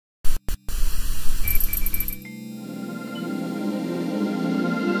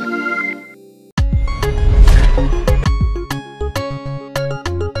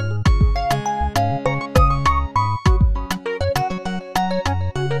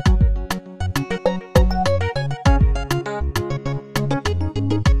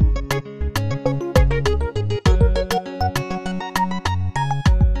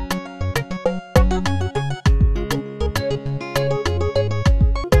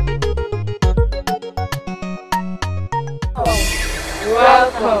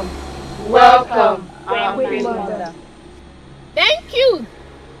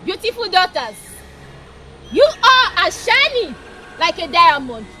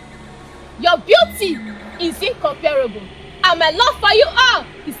diamond. Your beauty is incomparable, and my love for you all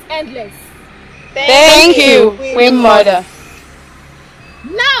is endless. Thank you, Queen Mother.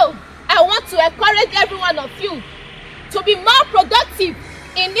 Now, I want to encourage every one of you to be more productive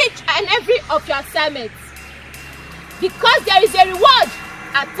in each and every of your assignments, because there is a reward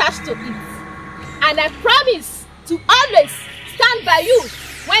attached to it. And I promise to always stand by you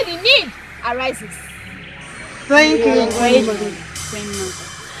when the need arises. Thank you, Queen Mother.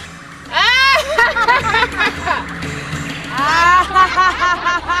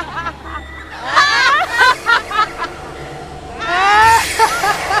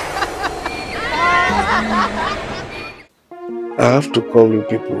 I have to call you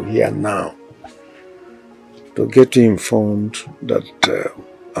people here now to get you informed that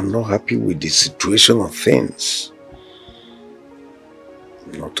I'm not happy with the situation of things.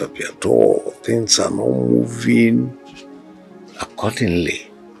 I'm not happy at all. Things are not moving accordingly.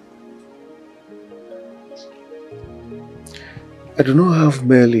 I do not have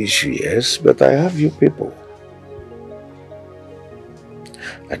male issue, yes, but I have you people.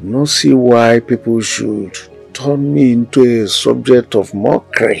 I do not see why people should turn me into a subject of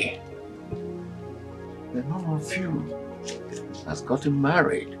mockery. But none of you has gotten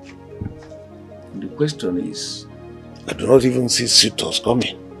married. And the question is, I do not even see suitors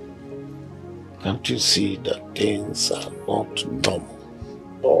coming. Can't you see that things are not normal?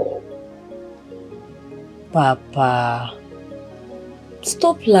 Oh. Papa,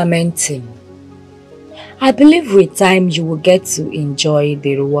 stop lamenting. I believe with time you will get to enjoy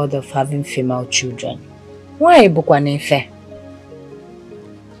the reward of having female children. Why Bukwanefe?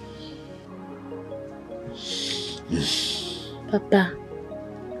 Papa,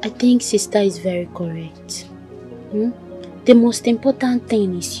 I think sister is very correct. The most important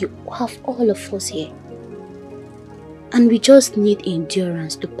thing is you have all of us here. And we just need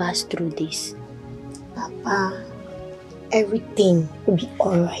endurance to pass through this. Papa, everything will be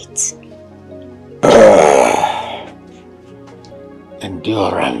alright.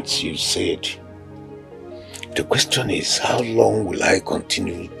 Endurance, you said. The question is, how long will I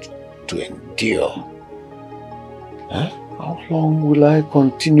continue to endure? Huh? How long will I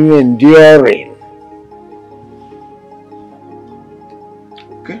continue enduring?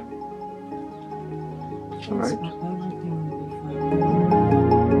 Okay? All right.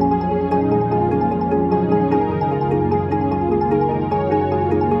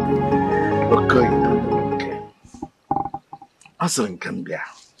 Okay. Aslan can be.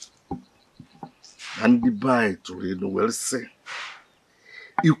 And the buy to read well say,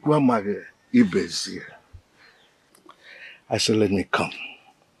 Equal Maga Ibezi. I said, let me come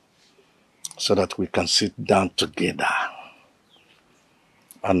so that we can sit down together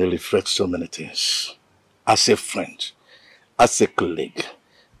and reflect so many things as a friend, as a colleague,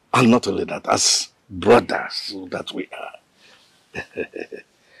 and not only that, as brothers that we are.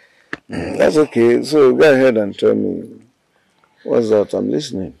 That's okay. So go ahead and tell me, what's that? I'm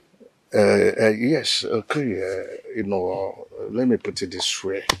listening. Yes, okay. Let me put it this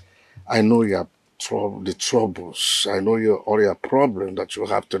way. I know the troubles. I know all your problems that you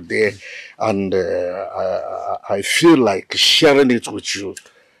have today, and I feel like sharing it with you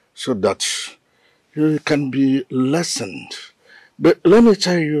so that you can be lessened. But let me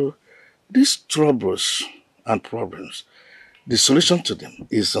tell you, these troubles and problems, the solution to them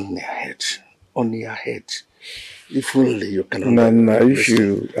is on your head. On your head. If only you can... Nana, if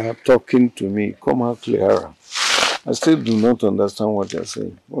you are talking to me, come out clearer. I still do not understand what you're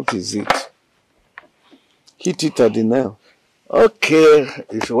saying. What is it? Hit it at the nail. Okay,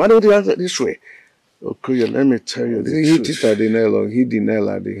 if you want to answer this way, okay, let me tell you the truth. Hit it at the nail or hit the nail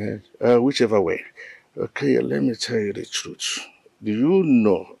at the head? Whichever way. Okay, let me tell you the truth. Do you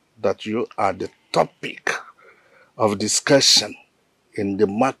know that you are the topic of discussion in the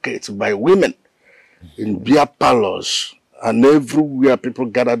market by women, in beer parlors, and everywhere people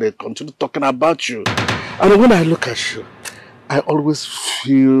gather, they continue talking about you. And when I look at you, I always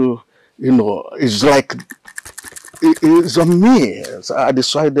feel, it's like, it's on me. So I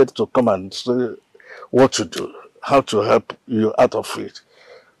decided to come and say what to do, how to help you out of it.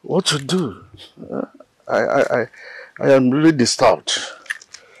 What to do? I am really disturbed.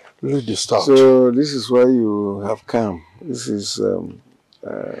 Really disturbed. So this is why you have come. This is a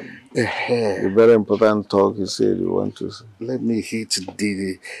very important talk you said you want to say. Let me hit a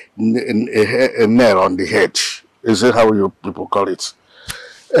nail on the head. Is that how you people call it?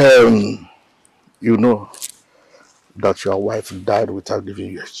 You know that your wife died without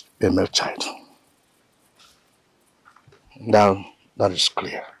giving you a male child. Now, that is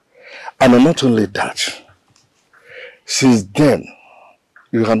clear. And not only that, since then,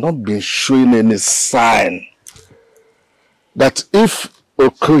 you have not been showing any sign that if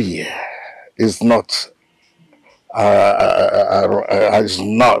Okoye is not,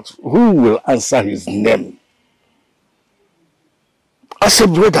 who will answer his name? As a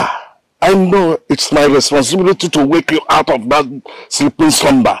brother, I know it's my responsibility to wake you out of that sleeping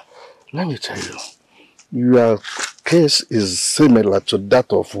slumber. Let me tell you, your case is similar to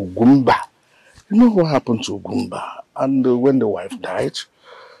that of Ugumba. You know what happened to Ugumba? And when the wife died,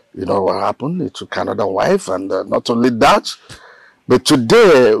 you know what happened? He took another wife, and not only that, but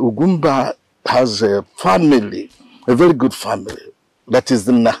today Ugumba has a family, a very good family, that is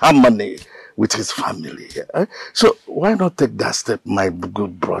in harmony with his family. So why not take that step, my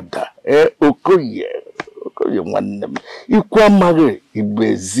good brother? Okoye, one name. You can marry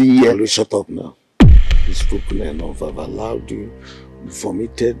Ibezi. Will you shut up now? You've spoken enough. I've allowed you. You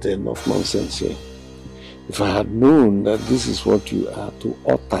vomited enough nonsense here. If I had known that this is what you are to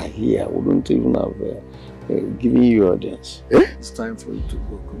utter here, I wouldn't even have given you audience. It's time for you to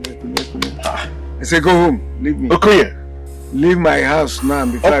go. Come here. I say go home. Leave me. Okoye. Leave my house now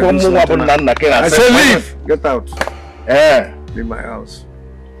before I say leave. Get out. Leave my house.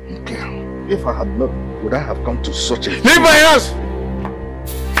 Okay. If I had not, would I have come to such a... Leave my house!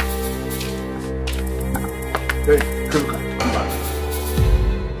 Hey, come back.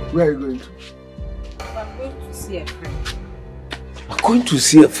 Where are you going to? I'm going to see a friend. You're going to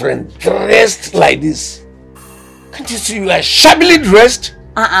see a friend dressed like this? Can't you see you are shabbily dressed?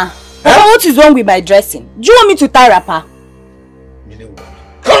 Papa, what is wrong with my dressing? Do you want me to tie wrapper? Meaning what?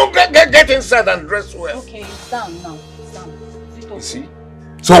 Come get inside and dress well. Okay, it's down now. It's down. You see?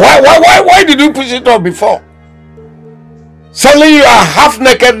 So why did you push it up before? Suddenly you are half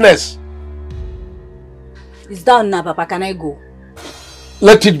nakedness. It's down now, Papa. Can I go?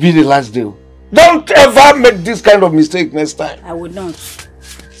 Let it be the last day. Don't ever make this kind of mistake next time. I would not.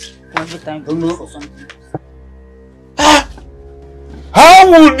 Every time for something. How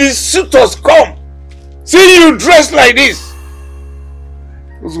will the suitors come? See you dressed like this.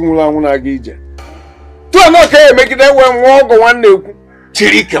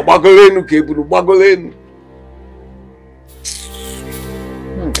 Chirike bagolenu kebulu bagolenu.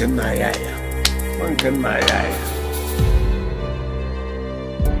 Mankenna yaya.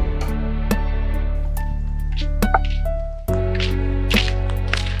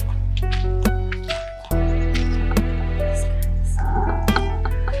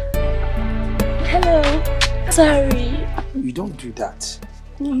 Hello. Sorry. You don't do that.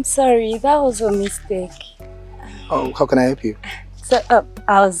 I'm sorry. That was a mistake. Oh, how can I help you? So,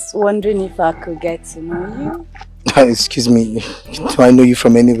 I was wondering if I could get to know you. Excuse me. Do I know you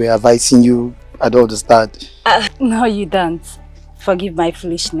from anywhere? Have I seen you? I don't understand. No, you don't. Forgive my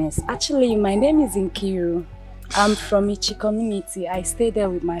foolishness. Actually, my name is Nkiru. I'm from Ichi community. I stay there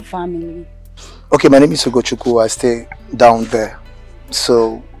with my family. Okay, my name is Ugochukwu. I stay down there.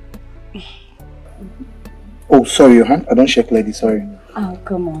 So... Oh, sorry, your hand. I don't shake ladies, sorry. Oh,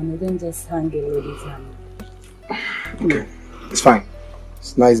 come on. You don't just hang a lady's hand. Okay. It's fine.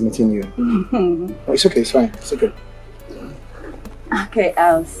 It's nice meeting you. Oh, it's okay, it's fine. It's okay. Okay,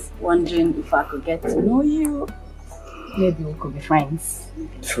 I was wondering if I could get to know you. Maybe we could be friends.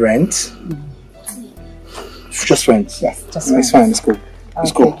 Friends? Just friends? Yes, just friends. It's fine, it's cool.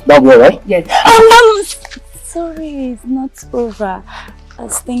 It's Okay. cool. That'll be alright? Yes. Sorry, it's not over. I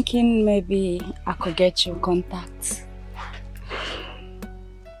was thinking maybe I could get your contact.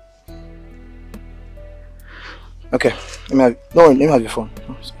 Okay. Don't worry, let me have your phone.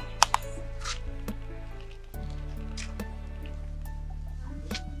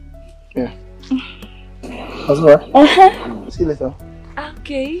 Yeah. That's alright. See you later.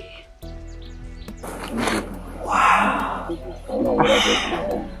 Okay. Wow.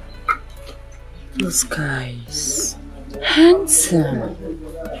 Those guys. Handsome.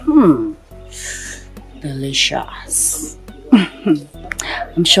 Delicious.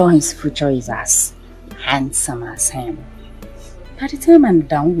 I'm sure his future is as handsome as him. By the time I'm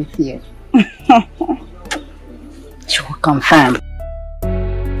done with you, you will confirm.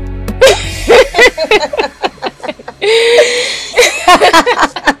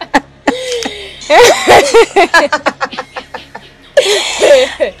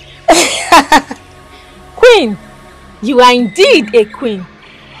 Queen, you are indeed a queen.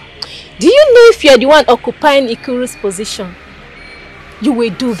 Do you know if you are the one occupying Ikuru's position, you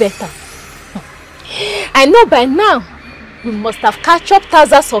will do better? I know by now we must have catch up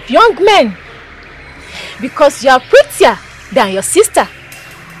thousands of young men because you are prettier than your sister.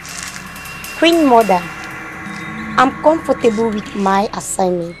 Queen Mother, I'm comfortable with my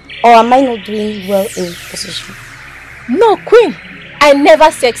assignment, or am I not doing well in position? No, Queen, I never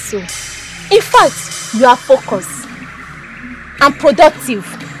said so. In fact, you are focused and productive.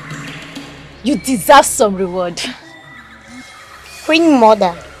 You deserve some reward. Queen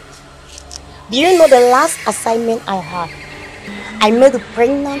Mother, do you know the last assignment I had? I met a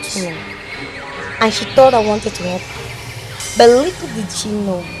pregnant woman and she thought I wanted to help her. But little did she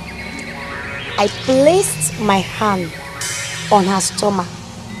know, I placed my hand on her stomach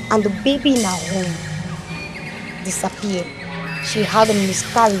and the baby in her womb disappeared. She had a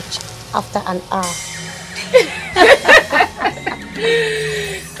miscarriage after an hour.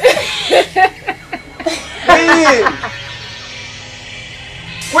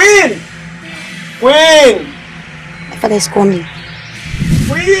 Queen! Queen! My father is coming.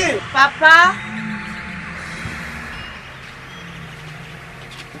 Queen! Papa?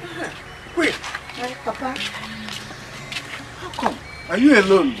 Queen! Hi, Papa. How come? Are you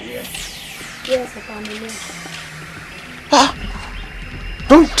alone here? Yes, Papa, I'm alone.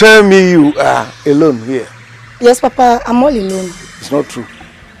 Don't tell me you are alone here. Yes, Papa, I'm all alone. It's not true.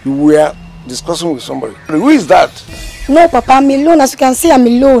 You were discussing with somebody. Who is that? No, Papa, I'm alone. As you can see, I'm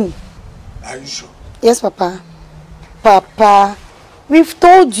alone. Are you sure? Yes, Papa. Papa, we've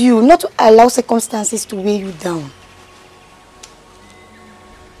told you not to allow circumstances to weigh you down.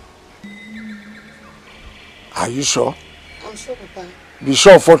 Are you sure? I'm sure, Papa. Be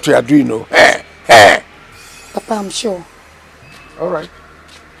sure of what you are doing, no? Papa, I'm sure. All right.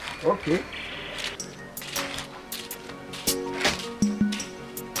 Okay.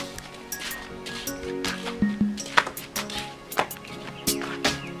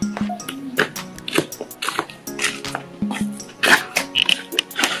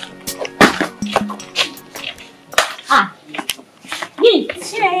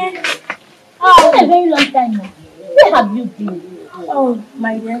 Oh, it's been a very long time now. Where have you been? Oh,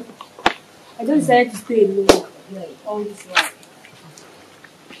 my dear. I just decided to stay alone. All this while.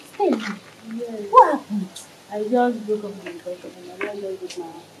 Stay alone? Yes. What happened? I just broke up with my boyfriend and I don't know with my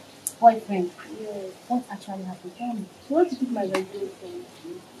Boyfriend? yes. What actually happened? Tell me. She wants to pick my virginity from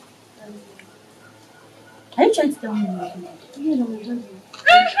me. Are you trying to tell me anything? Yes, I'm a virgin.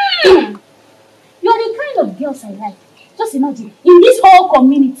 You are the kind of girls I like. Just imagine, in this whole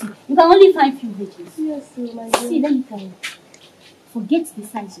community, you can only find few virgins. Yes, so my dear. See, let me tell you. Forget the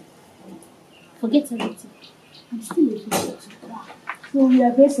size of forget everything. I'm still a virgin. So we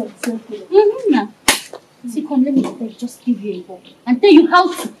are based on the same thing. Now. See, come, let me beg, just give you a ball and tell you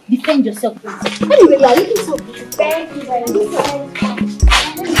how to defend yourself. Anyway, you are looking so beautiful. Thank you very much.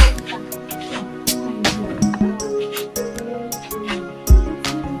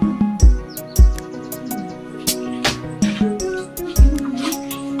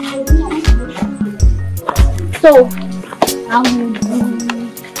 So, I will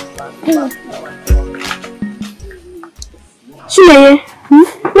Chimeye,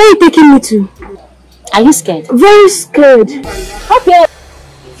 where are you taking me to? Are you scared? Very scared. Okay.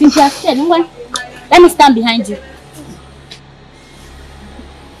 Since you are scared, let me stand behind you.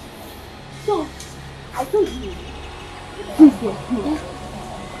 So, I told you. Please,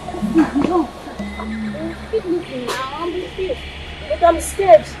 no. Keep moving now. I'm with you. But I'm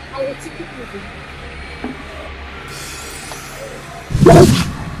scared. I will keep moving.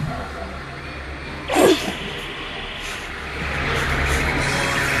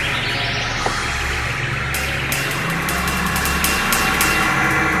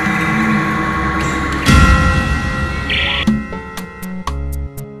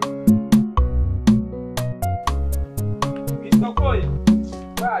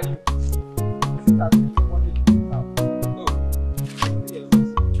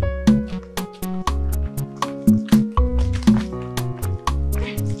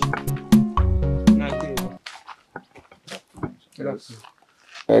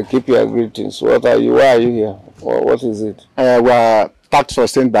 Keep your greetings. What are you? Why are you here? What is it? We are tax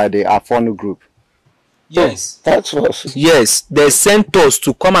sustained by the Afonu group. Yes. Tax force? Yes. They sent us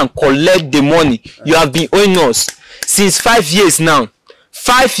to come and collect the money you have been owing us since 5 years now.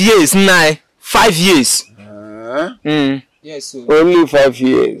 5 years now. 5 years. Yes. So only 5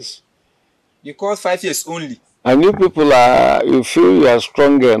 years. You call 5 years only. And you people are, you feel you are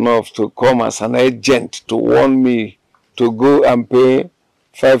strong enough to come as an agent to warn me to go and pay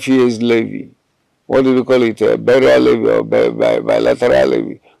 5 years levy. What do you call it? A burial levy or bilateral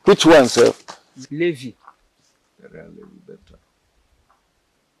levy? Which one, sir? Levy. Burial levy, better.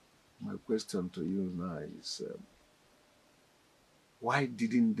 My question to you now is, why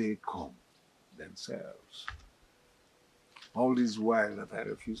didn't they come themselves? All this while that I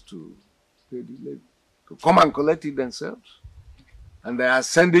refused to pay the levy. To come and collect it themselves. And they are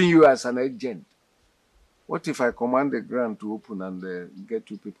sending you as an agent. What if I command the ground to open and get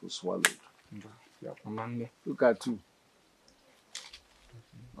you people swallowed? Look at you.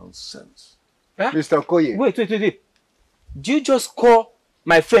 Nonsense. Huh? Mr. Okoye. Wait. Do you just call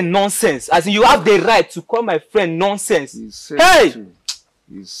my friend nonsense? As in you have the right to call my friend nonsense. He's silly. Hey! Too.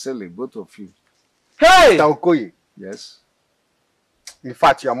 He's silly, both of you. Hey! Mr. Okoye. Yes? In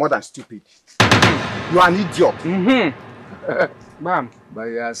fact, you are more than stupid. You are an idiot. Ma'am. By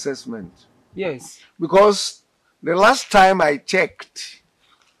your assessment. Yes. Because the last time I checked,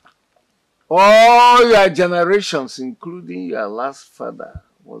 all your generations, including your last father,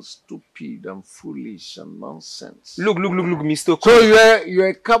 was stupid and foolish and nonsense. Look, Mr. Okoye. So you're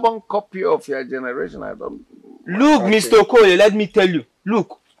a carbon copy of your generation. I don't. Look, Mr. Okoye, let me tell you.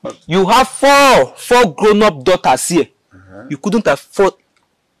 Look, you have four grown-up daughters here. You couldn't afford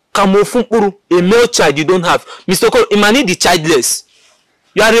a male child you don't have. Mr. Okoye, Imani the childless.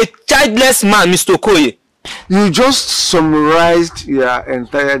 You are a childless man, Mr. Okoye. You just summarized your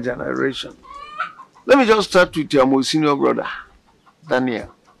entire generation. Let me just start with your most senior brother,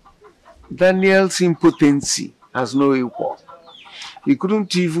 Daniel. Daniel's impotency has no equal. He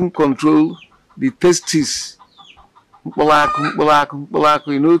couldn't even control the testes. You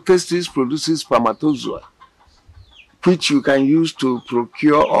know, testes produces spermatozoa, which you can use to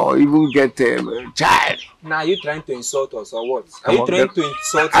procure or even get a child. Now, are you trying to insult us or what? Are you trying to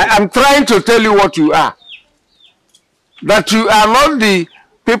insult us? I'm trying to tell you what you are. That you are not the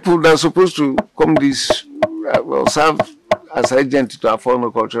people that are supposed to come this, serve as agent to a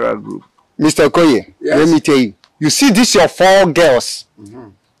foreign cultural group. Mr. Okoye, yes. Let me tell you. You see these your 4 girls.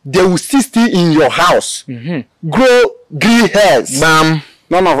 They will still stay in your house. Grow green hairs. Ma'am.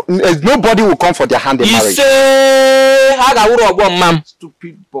 Nobody will come for their hand in marriage.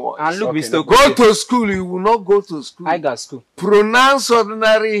 Stupid boy. And look, okay, Mr. Go to school, you will not go to school. I got school. Pronounce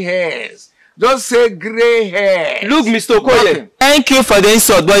ordinary hairs. Just say gray hair. Look, Mr. Okoye, thank you for the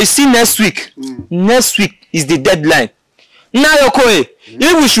insult, but you see next week. Next week is the deadline. Now, Okoye,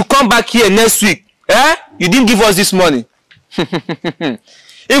 if we should come back here next week, you didn't give us this money.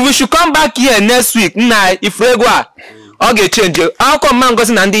 If we should come back here next week, if Regua, okay, change it. How come man goes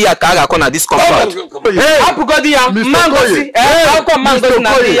in and the Yakaga corner this compound? Hey, how come man goes in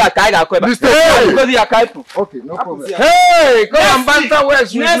and the Yakaga corner? Okay, no problem. Hey, come and banter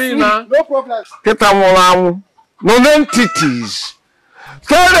words with me now. No problem. Non-entities.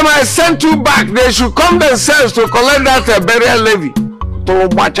 Tell them I sent you back. They should come themselves to collect that burial levy. To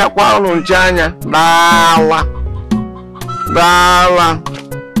Bachakwa Nunchanya. Dala.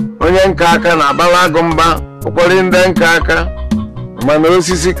 Onye nkaka na abala gomba. Okpori ndị nkaka. Mana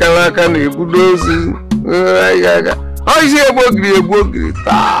osisi kalaka na ebudo osisi. Oisi egbu ogiri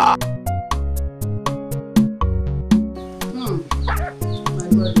taa.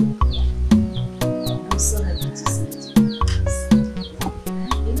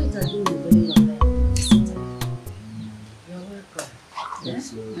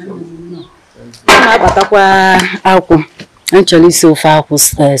 Actually, so far.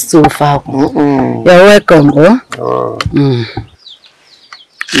 You're welcome,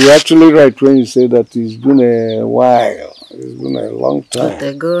 You're actually right when you say that it's been a while. It's been a long time.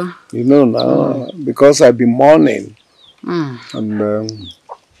 You know now, because I've been mourning. And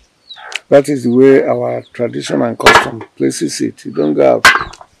that is the way our tradition and custom places it. You don't go out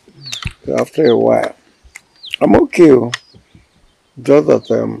after a while. I'm okay. Just that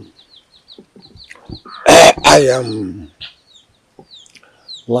I am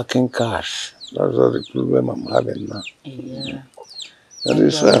lacking cash. That's the problem I'm having now. Yeah. That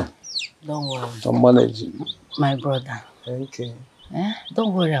is don't worry. I'm managing. My brother. Thank you.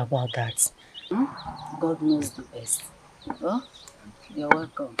 Don't worry about that. God knows the best. You're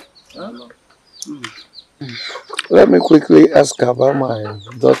welcome. Let me quickly ask about my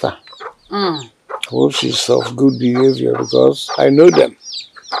daughter. I hope she's of good behavior because I know them.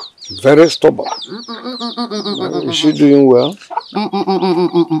 Very stubborn. Is she doing well?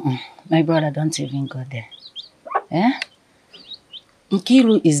 My brother, don't even go there.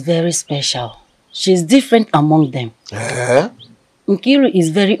 Nkiru is very special. She's different among them. Nkiru is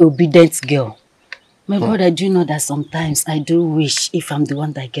very obedient girl. My brother, do you know that sometimes I do wish if I'm the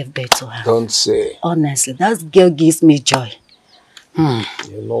one that gave birth to her? Don't say. Honestly, that girl gives me joy. You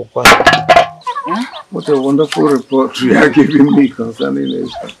know what? What a wonderful report you are giving me concerning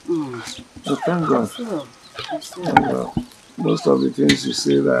this. Oh, thank God. Thank God. Most of the things you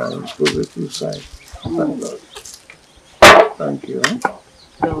say are on the positive side. Thank God. Thank you.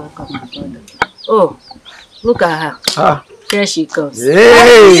 You're welcome, my brother. Oh, look at her. Here she comes.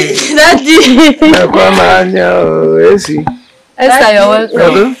 Hey! Daddy! Esther, you're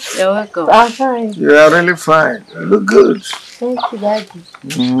welcome. You're welcome. I'm fine. You are really fine. You look good. Thank you, Daddy.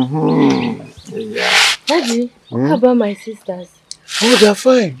 Yeah. Daddy, what about my sisters? Oh, they're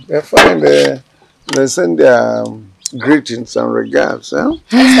fine. They're fine. They send their greetings and regards. Huh?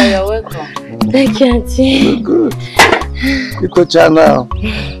 Esther, you're welcome. Thank you, Auntie. You look good. You touch her now.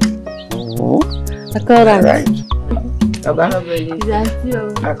 I call her. Right.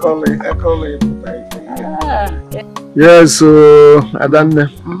 I call it. Yes, Adanne.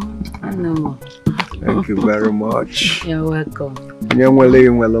 Thank you very much. You're welcome.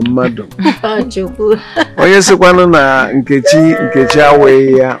 Onye sikwanụ na Nkechi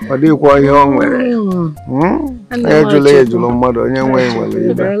awe ya ọ dịkwa ihe o nwere. Ejula mmadụ onye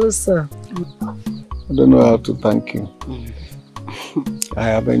nwere ibe. I don't know how to thank you. I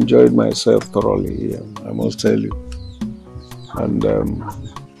have enjoyed myself thoroughly here, I must tell you. And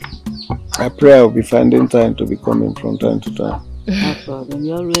I pray I'll be finding time to be coming from time to time. No problem,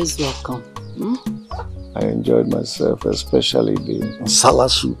 you're always welcome. I enjoyed myself, especially the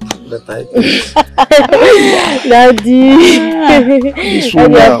salad soup that I ate. Daddy. This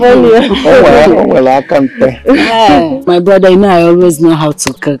one well, I can't pay. My brother, you know I always know how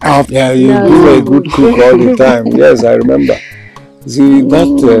to cook. Yeah, you do a good cook all the time. Yes, I remember. See,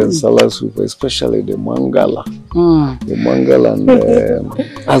 that salad soup, especially the mangala. The mangala and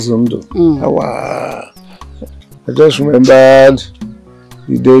azundo. I just remembered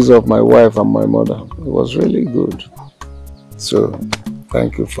the days of my wife and my mother. It was really good. So,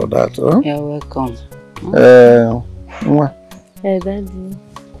 thank you for that. Huh? You're welcome. Hey, Daddy.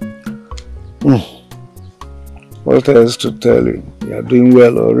 What else to tell you? You are doing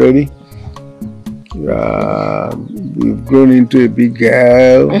well already. You've grown into a big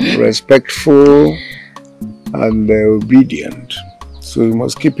girl, respectful and obedient. So you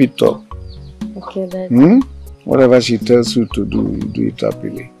must keep it up. Okay, Daddy. Whatever she tells you to do, you do it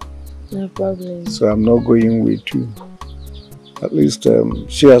happily. No problem. So I'm not going with you. At least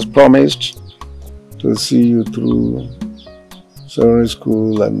she has promised to see you through secondary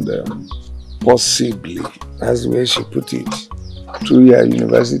school and possibly, that's the way she put it, through your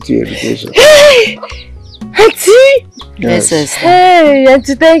university education. Hey! Auntie! Yes. Hey,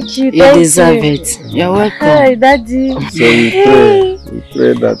 Auntie, thank you. You deserve it. You're welcome. Hi, Daddy. So we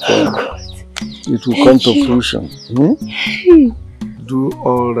pray that it will come to fruition. Do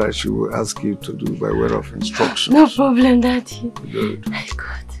all that she will ask you to do by way of instructions. No problem, Daddy. Good. My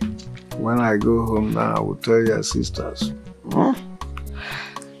God. When I go home now, I will tell your sisters.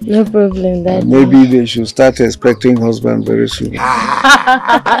 No problem, Daddy. Maybe they should start expecting husband very soon. Wait,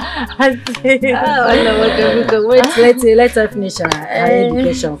 let her finish her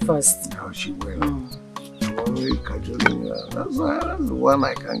education first. No, she will. I'm only cajoling her. That's the one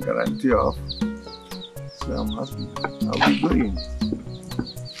I can guarantee of. So I'm happy. I'll be going.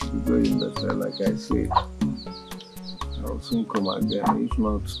 But like I said, I'll soon come again. If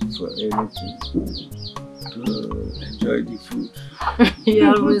not for anything, to enjoy the food.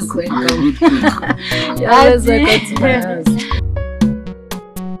 You're always welcome. You're always welcome to my house.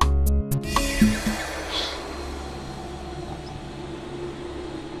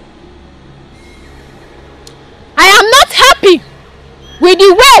 I am not happy with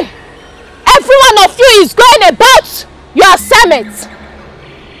the way every one of you is going about your assignments.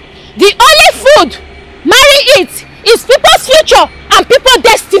 The only food marry it is people's future and people's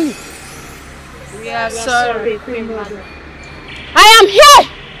destiny. We are sorry, Queen Mother. I am here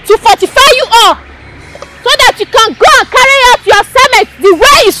to fortify you all so that you can go and carry out your assignment the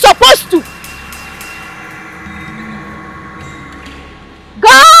way it's supposed to.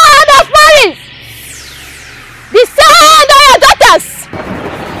 God of marriage, descend on your daughters.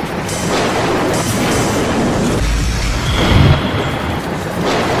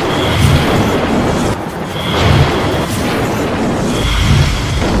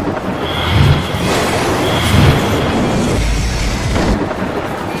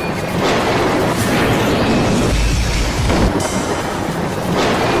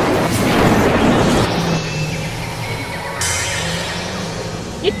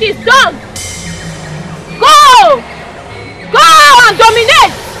 It is done. Go! Go and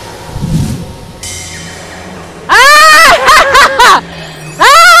dominate!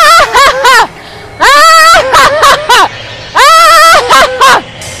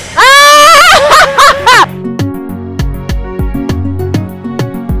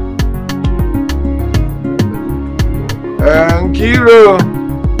 Kiro!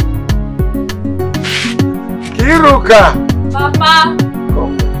 Kiruka! Papa!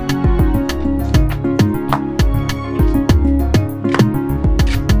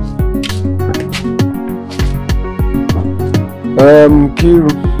 Kiru,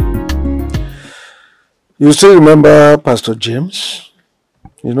 you still remember Pastor James?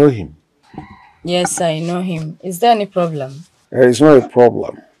 You know him? Yes, I know him. Is there any problem? It's not a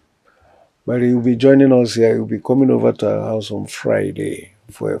problem. But he will be joining us here. He will be coming over to our house on Friday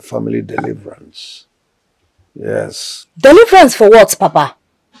for a family deliverance. Yes. Deliverance for what, Papa?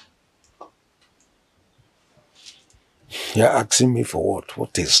 You're asking me for what?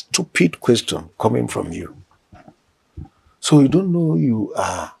 What a stupid question coming from you. So you don't know you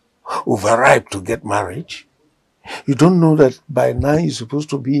are overripe to get married? You don't know that by now you're supposed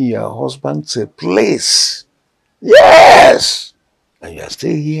to be in your husband's place? Yes! And you're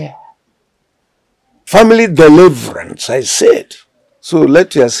still here. Family deliverance, I said. So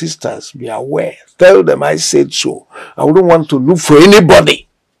let your sisters be aware. Tell them I said so. I wouldn't want to look for anybody.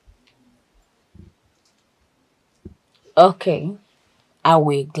 Okay. I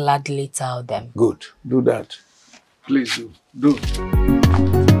will gladly tell them. Good. Do that. Please do. Do.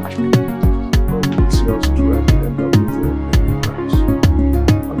 It's yours too at the end of the day.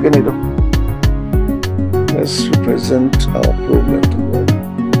 Okay, Nido. Let's represent our problem to God.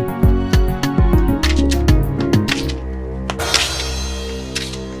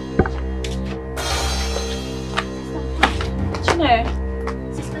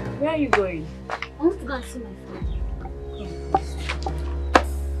 Where are you going? I want to go and see my friend.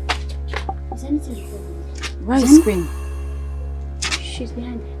 Is anything wrong? Where is Queen? She's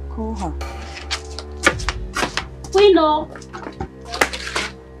behind. Call her. Queen, no.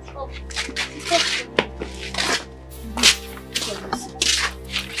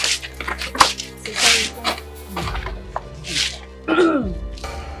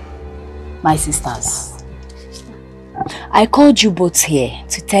 My sisters, I called you both here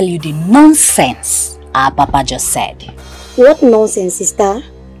to tell you the nonsense our Papa just said. What nonsense, sister?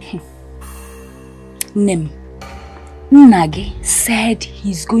 Nagi said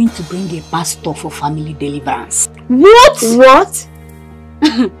he's going to bring a pastor for family deliverance. What? What?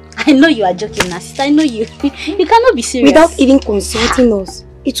 I know you are joking, now, sister. I know you. You cannot be serious. Without even consulting us,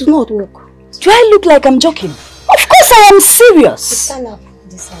 it will not work. Do I look like I'm joking? Of course I am serious. Stand up.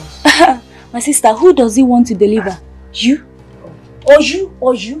 This house. My sister, who does he want to deliver? You? Or you?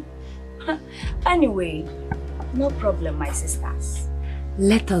 Or you? Anyway, no problem, my sisters.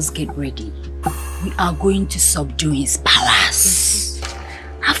 Let us get ready. We are going to subdue his palace.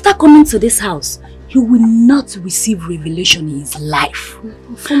 After coming to this house, he will not receive revelation in his life.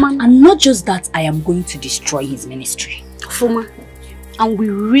 And not just that, I am going to destroy his ministry. Fuma, and we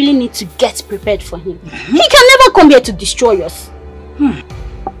really need to get prepared for him. He can never come here to destroy us.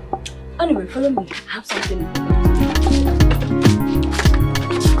 Anyway, follow me. I have something.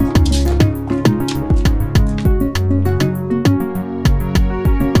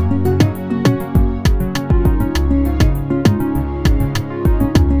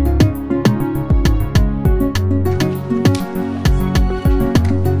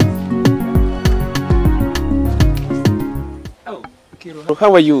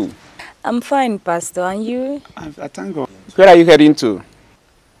 How are you? I'm fine, Pastor. And you? I thank God. Where are you heading to?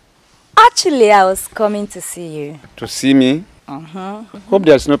 Actually, I was coming to see you. To see me? Hope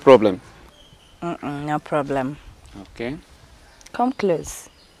there's no problem. No problem. Okay. Come close.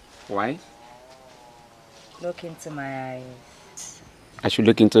 Why? Look into my eyes. I should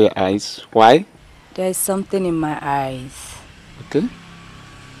look into your eyes. Why? There is something in my eyes. Okay.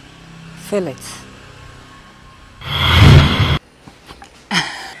 Feel it.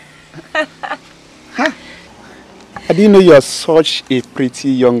 I didn't know you are such a pretty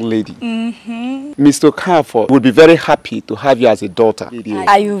young lady. Mr. Carfor would be very happy to have you as a daughter.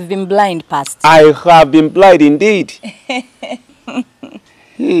 You've been blind, Pastor. I have been blind indeed.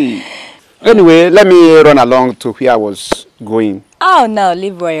 Hey. Anyway, let me run along to where I was going. Oh no,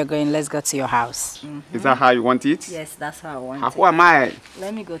 leave where you're going. Let's go to your house. Is that how you want it? Yes, that's how I want it. Who am I?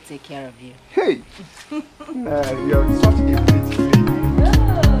 Let me go take care of you. Hey! You're such a pretty lady.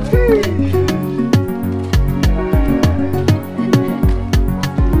 Hey.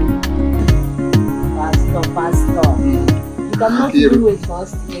 Pastor. You cannot even wait for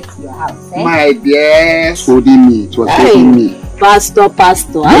us to get to your house, eh? My dear, holding me. It was holding me. Pastor.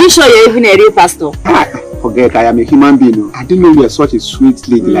 Are you sure you're even a real pastor? Forget, I am a human being. I didn't know you were such a sweet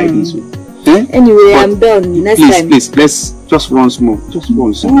lady like this. Eh? Anyway, I'm done. Next time. Please, let's just once more. Just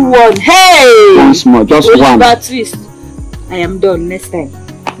once more. Who won? Hey! Once more, just one. Twist. I am done. Next time.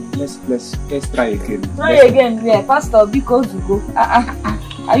 Let's try again. Try again, yeah. Pastor, because you go.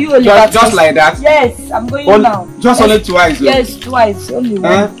 Are you only just like that? Yes, I'm going now. Just only twice. Though. Yes, twice. Only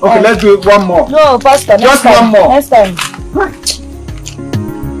one. Okay, let's do it one more. No, Pastor. Just one more. Next time.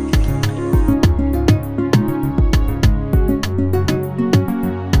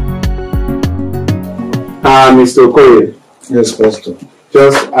 Mr. Okoye. Yes, Pastor.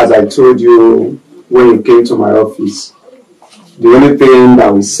 Just as I told you when you came to my office, the only thing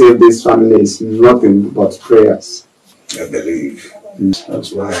that will save this family is nothing but prayers. I believe.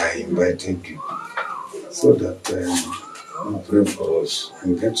 That's why I invited you. So that you pray for us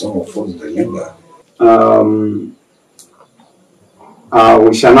and get some of us delivered.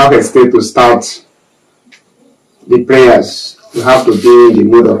 We shall not hesitate to start the prayers. You have to be in the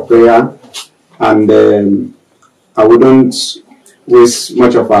mood of prayer, and I wouldn't waste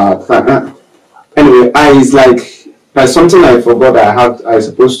much of our time. Anyway, it's like there's something I forgot I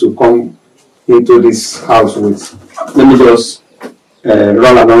supposed to come into this house with. Let me just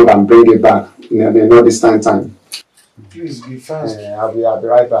run along and bring it back in no distant time. Please be fast. I'll be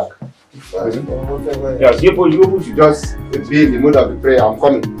right back. Yes, you should just be in the mood of the prayer. I'm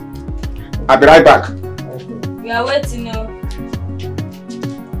coming. I'll be right back. We are waiting now.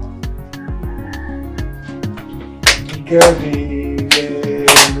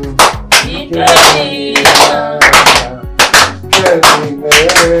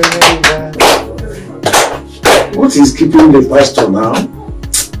 What is keeping the pastor now?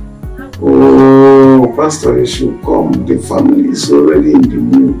 Oh, pastor, you should come. The family is already in the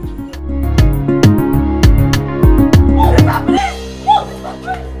mood.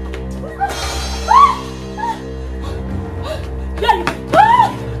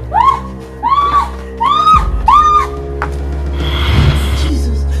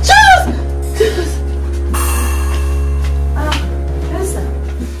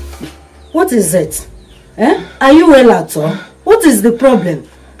 What is it? Are you well at all? What is the problem?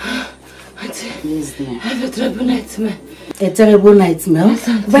 Auntie, I have a terrible nightmare. A terrible nightmare?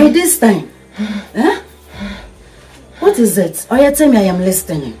 Yes, by this time? What is it? Oh, you tell me, I am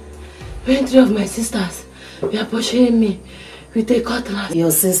listening. When 3 of my sisters were pursuing me with a cutlass.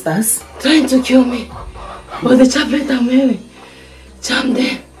 Your sisters? Trying to kill me. But the chaplet I'm wearing charmed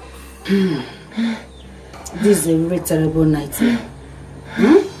them. This is a very terrible nightmare.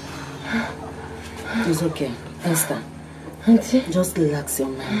 It's okay. Esther, Auntie? Just relax your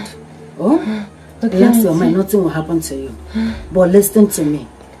mind. Oh? Okay, relax your mind. Nothing will happen to you. But listen to me.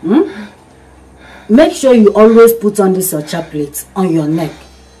 Make sure you always put on this your chaplet on your neck.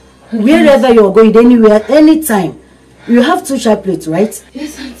 Okay. Wherever you're going, anywhere, anytime. You have 2 chaplets, right?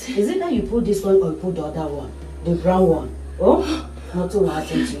 Yes, Auntie. Is it that you put this one or you put the other one? The brown one. Oh? Nothing will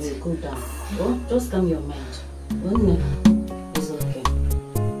happen to you. Cool down. Oh? Just calm your mind. It's okay.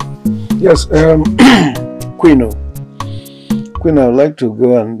 Yes, Queen, I would like to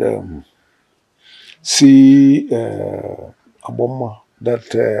go and see Aboma that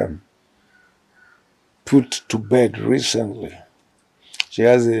put to bed recently. She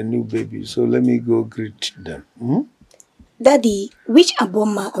has a new baby, so let me go greet them. Daddy, which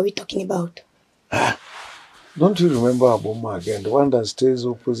Aboma are we talking about? Don't you remember Aboma again? The one that stays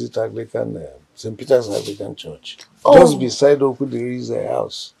opposite Anglican, St. Peter's Anglican Church. Oh. Just beside Okudiri's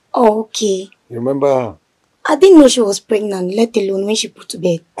house. Oh, okay. You remember her? I didn't know she was pregnant, let alone when she put to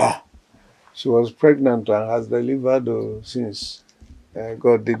bed. She was pregnant and has delivered since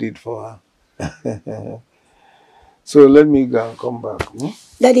God did it for her. So let me go and come back.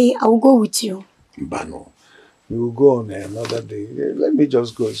 Daddy, I will go with you. Bano, we will go on another day. Let me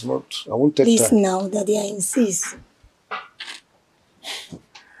just go. It's not, I won't take Please time. now, Daddy, I insist.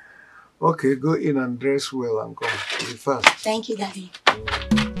 Okay, go in and dress well and come. Be fast. Thank you, Daddy.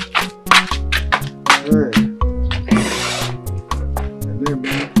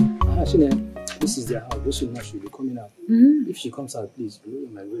 This is their house. Those women should be coming out. If she comes out, please, you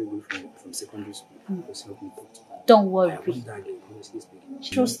know my very good friend from secondary school. Just help me talk to her. Don't worry.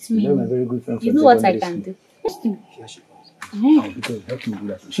 Trust me. You know my very good friend from you know what I can do. Trust me. Here she comes. Because help me do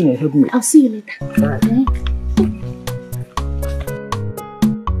that. Shine, help me. I'll see you later. Bye.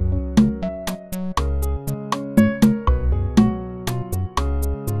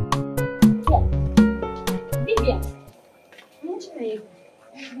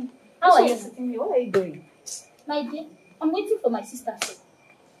 How are you? What are you doing? My dear, I'm waiting for my sister.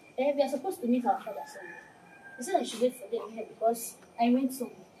 We are supposed to meet our father soon. I said I should wait for them here because I went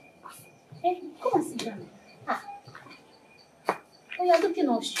somewhere. Hey, come and sit down. Oh, you are looking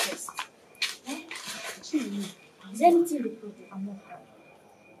all stressed. Is there anything the problem? I'm not proud.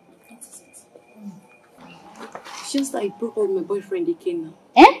 What is it? It's just that I broke up with my boyfriend again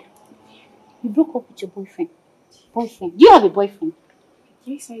now. You broke up with your boyfriend? Boyfriend? Do you have a boyfriend?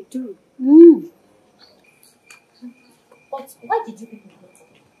 Yes, I do. But why did you people break up?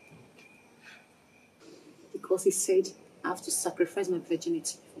 Because he said I have to sacrifice my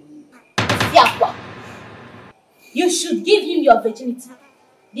virginity for him. Yeah, you should give him your virginity.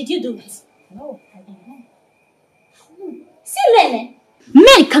 Did you do it? No, I didn't know. See men, eh?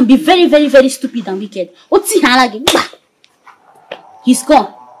 Men can be very, very, very stupid and wicked. He's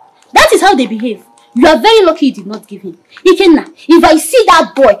gone. That is how they behave. You are very lucky you did not give him. Ikenna, if I see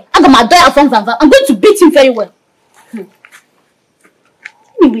that boy, I'm going to beat him very well.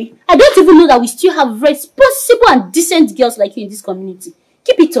 Anyway, I don't even know that we still have responsible and decent girls like you in this community.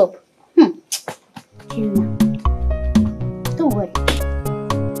 Keep it up. Ikenna, don't worry.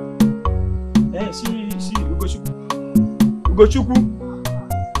 Hey, see, Ugochukwu.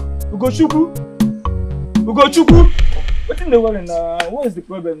 What in the world now? What is the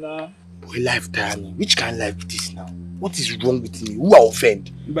problem now? Boy, life tire me. Which kind of life be this now? What is wrong with me? Who I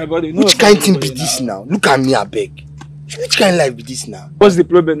offend? Body, which kind of thing be this now? Look at me, I beg. Which kind of life be this now? What's the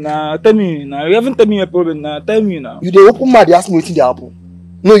problem now? Tell me now. You haven't told me your problem now. Tell me now. You dey open mouth, they ask me what they happen.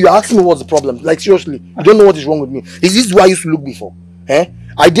 No, you're asking me what's the problem. Like seriously, you don't know what is wrong with me. Is this why you used to look me for? Eh?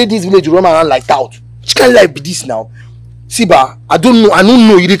 I did this village run around like that. Which kind of life be this now? Siba, I don't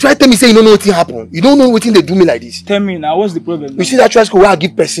know. You dey try to tell me say you don't know what happened. You don't know what they do me like this. Tell me now, what's the problem now? You see that tricycle where I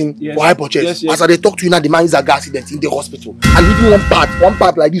give person for hypochest? Yes. As I talk to you now, the man is a gas accident in the hospital. And even one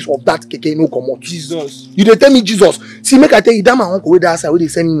part like this of that keke no come out. Jesus. You dey tell me Jesus. See, make I tell you that my uncle with that side where they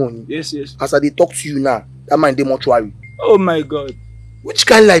send me money. Yes. As I talk to you now, that man dey mortuary. Oh my God. Which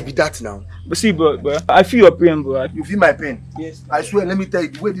kind of life be that now? But see, bro, I feel your pain, bro. You feel my pain? Yes. I swear, let me tell you,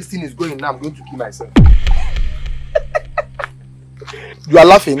 the way this thing is going now, I'm going to kill myself. You are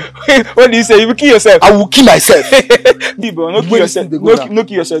laughing? What do you say? You will kill yourself? I will kill myself. Bro, no kill yourself. No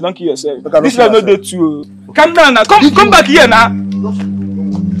kill yourself. Don't kill yourself. This is not the truth. Calm down now. Come back here now.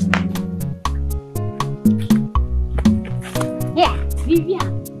 Yeah,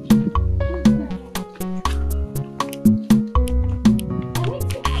 Vivian.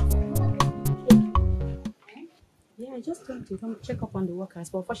 Yeah, I just came to come check up on the workers,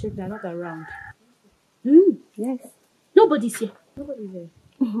 but unfortunately they're not around. Yes. Nobody's here. Nobody's there.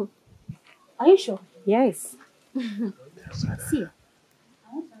 Are you sure? Yes. See,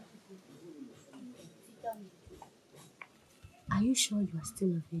 are you sure you are still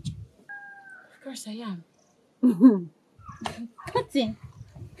a virgin? Of course I am. Nothing.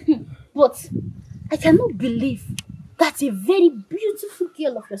 But I cannot believe that a very beautiful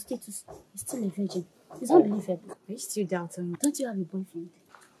girl of your status is still a virgin. It's unbelievable. Are you still doubting me? Don't you have a boyfriend?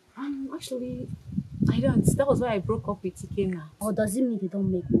 Actually, I don't. That was why I broke up with Ikenna. Or does it mean they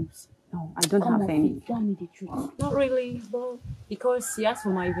don't make moves? No, I don't have any. Tell me the truth. Not really, but because he asked for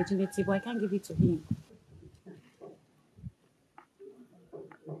my virginity, but I can't give it to him.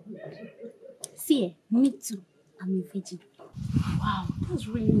 See, me too. I'm a virgin. Wow, that's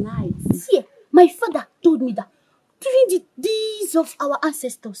really nice. See, my father told me that during the days of our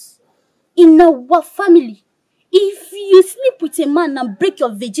ancestors, in our family, if you sleep with a man and break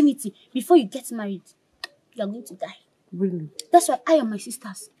your virginity before you get married, you are going to die. Really? That's why I and my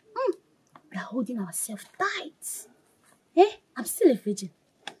sisters, we are holding ourselves tight. I'm still a virgin.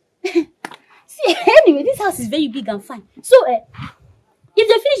 See, anyway, this house is very big and fine. So, if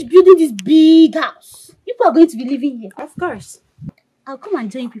they finish building this big house, people are going to be living here. Of course. I'll come and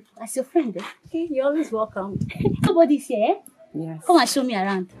join people as your friend. Okay, you're always welcome. Nobody's here. Yes. Come and show me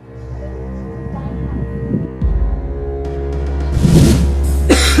around.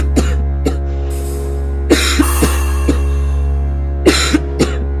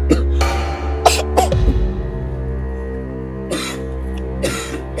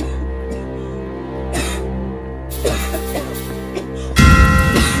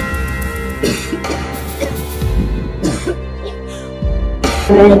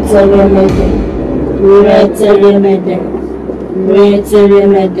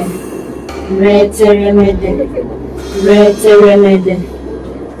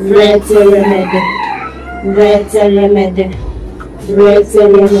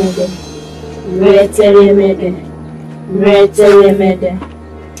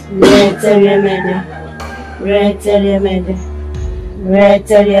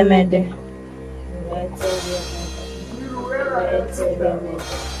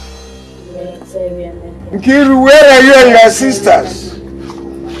 Nkiru, where are you and your sisters?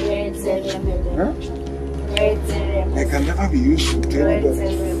 Huh? I can never be useful to anybody.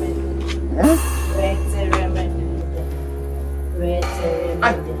 Huh?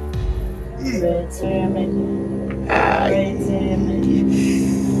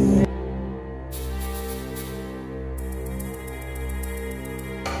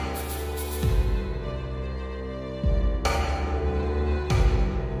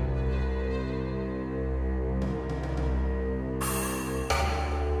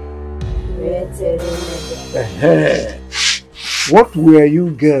 What were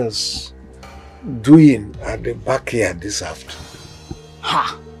you girls doing at the backyard this afternoon?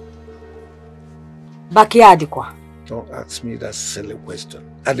 Ha! Backyard kwa? Don't ask me that silly question.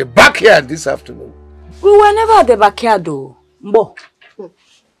 At the backyard this afternoon? We were never at the backyard though. Mbo.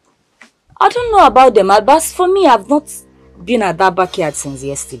 I don't know about them, but for me, I've not been at that backyard since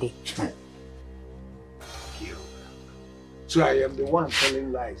yesterday. So I am the one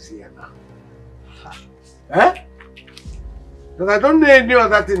telling lies here now. Eh? Because I don't know any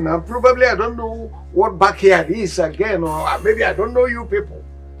other thing now. Probably I don't know what backyard is again, or maybe I don't know you people.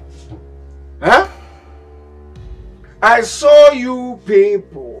 Huh? I saw you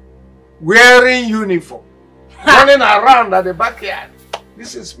people wearing uniform, running around at the backyard.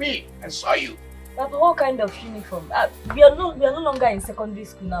 This is me. I saw you. But what kind of uniform? We are no longer in secondary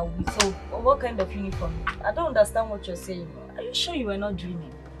school now. So what kind of uniform? I don't understand what you're saying. Are you sure you were not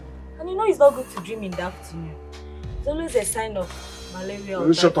dreaming? And you know it's not good to dream in the afternoon. It's always a sign of malaria.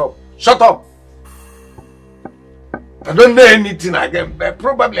 You shut up. Shut up. I don't know anything again. But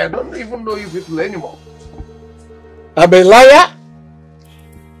probably I don't even know you people anymore. I'm a liar?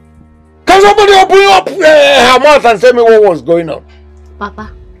 Can somebody open up her mouth and tell me what was going on?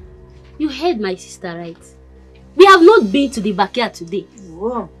 Papa, you heard my sister right. We have not been to the backyard today.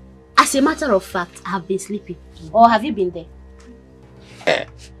 Wow. As a matter of fact, I have been sleeping. Or have you been there? Hey!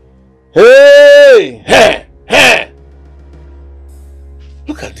 Hey! Hey!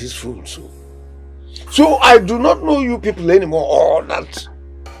 Look at this fool, so I do not know you people anymore, or that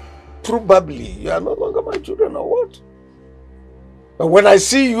probably you are no longer my children, or what? But when I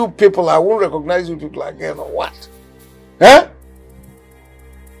see you people, I won't recognize you people again, or what? Huh?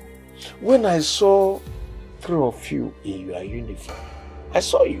 When I saw 3 of you in your uniform, I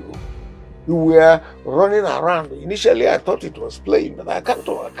saw you. You were running around. Initially, I thought it was playing, but I can't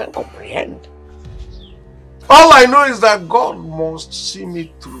comprehend. All I know is that God must see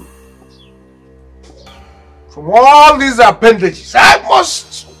me through. From all these appendages, I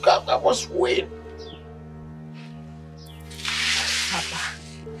must win. Papa,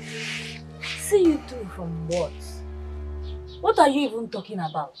 see you through from what? What are you even talking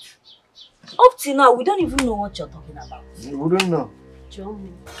about? Up till now, we don't even know what you're talking about. You wouldn't know.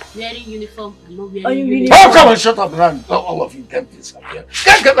 John, wearing uniform and not wearing uniform. Oh, come on, shut up, man. All of you get this up here.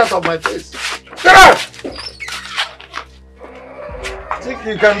 Get out of my face. Get out! Think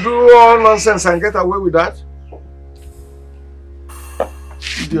you can do all nonsense and get away with that?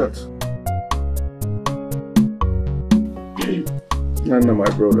 Idiot. Nana, my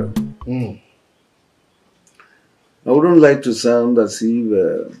brother. I wouldn't like to sound as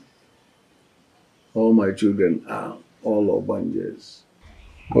if all my children are all Obanjes.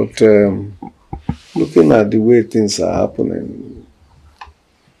 But looking at the way things are happening,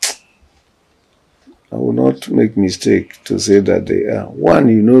 I will not make mistake to say that they are. One,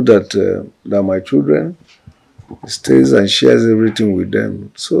 you know that my children stays and shares everything with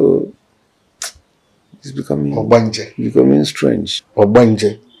them. So it's becoming strange.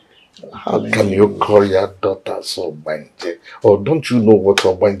 Obanje. How can you call your daughters Obanje? Or don't you know what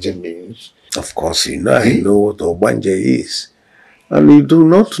Obanje means? Of course, I know what Obanje is. And you do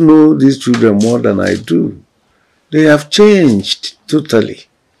not know these children more than I do. They have changed totally.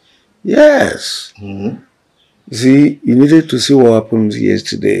 Yes. You see, you needed to see what happened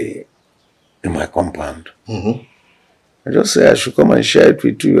yesterday in my compound. I just said I should come and share it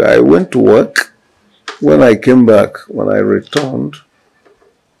with you. I went to work. When I came back, when I returned,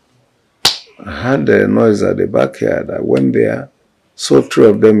 I heard a noise at the backyard. I went there, saw 3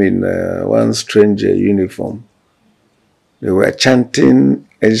 of them in one strange uniform. They were chanting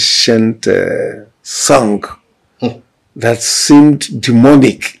ancient song that seemed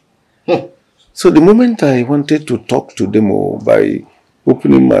demonic. So the moment I wanted to talk to them by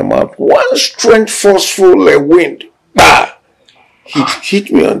opening my mouth, one strange forceful wind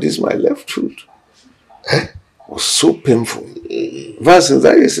hit me on this my left foot. It was so painful. Ever since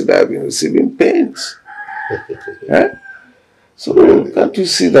that yesterday, I've been receiving pains. So can't you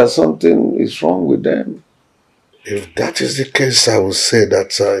see that something is wrong with them? If that is the case, I would say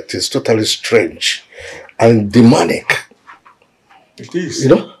that it is totally strange and demonic. It is.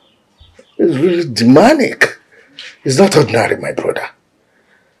 You know? It's really demonic. It's not ordinary, my brother.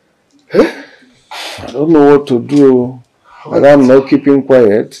 I don't know what to do. And I'm not keeping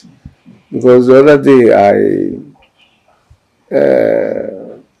quiet. Because the other day I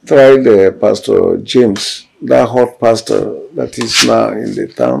tried Pastor James, that hot pastor that is now in the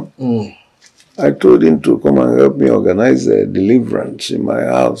town. I told him to come and help me organize a deliverance in my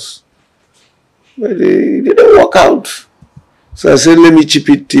house. But it didn't work out. So I said, let me chip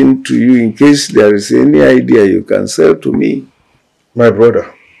it in to you in case there is any idea you can sell to me. My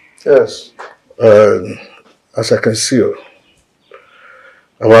brother. Yes. As I can see,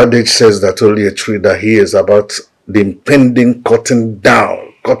 our adage says that only a tree that hears about the impending cutting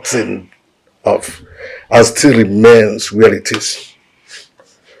off, and still remains where it is.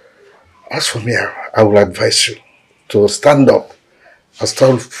 As for me, I will advise you to stand up and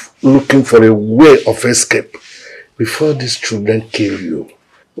start looking for a way of escape before these children kill you.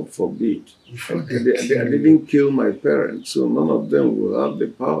 God forbid. They didn't kill my parents, so none of them will have the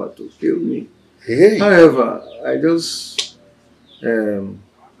power to kill me. Hey. However, I just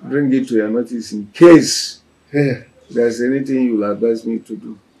bring it to your notice in case there's anything you will advise me to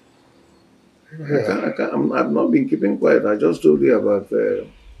do. I've not been keeping quiet. I just told you about the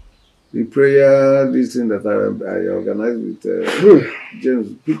prayer, this thing that I organized with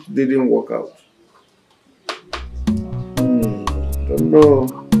James, which didn't work out. Don't know.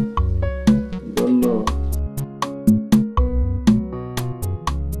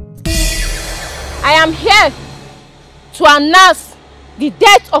 I am here to announce the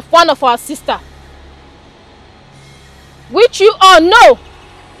death of one of our sisters, which you all know,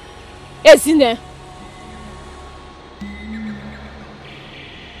 Ezine.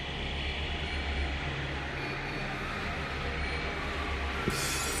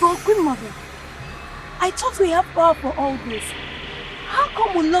 But Queen Mother, I thought we have power for all this. How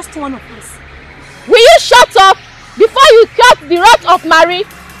come we lost one of us? Will you shut up before you cut the wrath of Mary?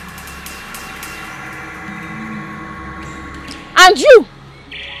 And you,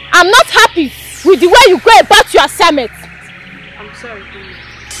 I'm not happy with the way you go about your assignment. I'm sorry, Queen.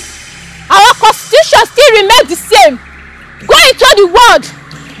 Our constitution still remains the same. Go into the world,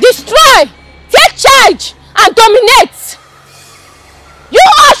 destroy, take charge, and dominate. You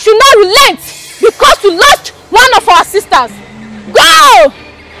all should not relent because you lost one of our sisters. Go!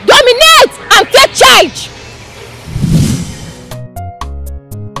 Dominate and take charge!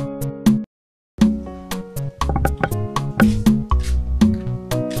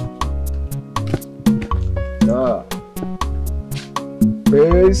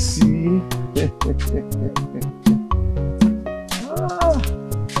 Percy.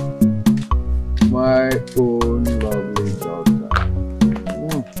 My own lovely daughter.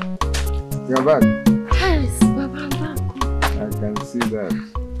 You're back. Yes, Baba, I'm back. I can see that.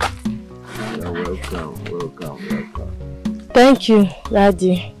 You're welcome. Thank you,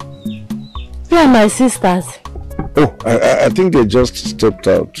 Daddy. Where are my sisters? Oh, I think they just stepped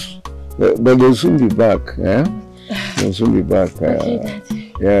out. But they'll soon be back, eh? They'll soon be back. Okay,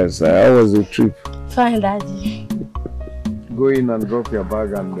 Daddy. Yes, how was the trip? Fine, Daddy. Go in and drop your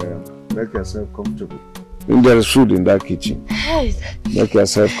bag and make yourself comfortable. There is food in that kitchen. Hey, Make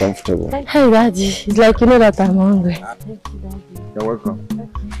yourself comfortable. Hey, Daddy. It's like you know that I'm hungry. Thank you, Daddy. You're welcome.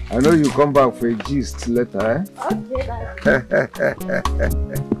 I know you come back for a gist later, eh? Okay, Daddy.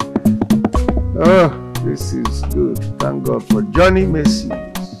 Oh, this is good. Thank God for Johnny Messi.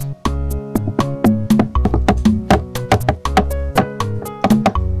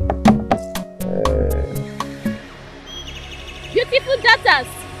 Beautiful daughters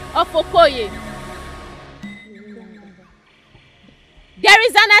of Okoye. There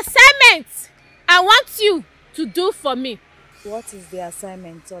is an assignment I want you to do for me. What is the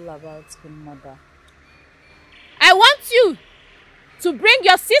assignment all about, Queen Mother? I want you to bring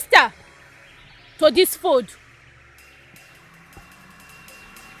your sister to this fold.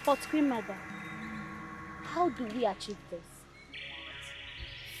 But Queen Mother, how do we achieve this?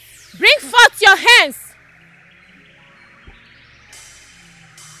 Bring forth your hands.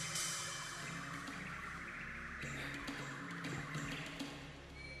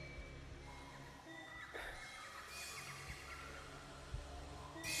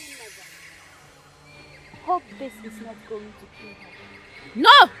 Hope this is not going to kill her.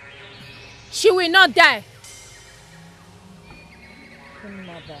 No! She will not die. Queen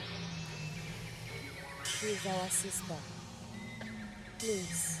Mother, she is our sister.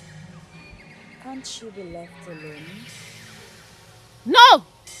 Please, can't she be left alone? No!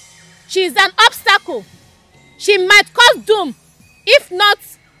 She is an obstacle. She might cause doom if not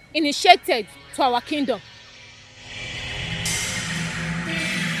initiated to our kingdom.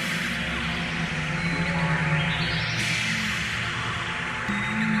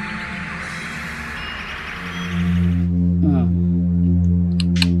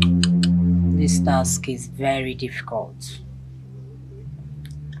 This task is very difficult.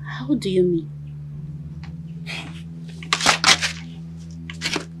 How do you mean?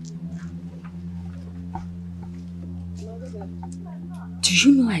 Do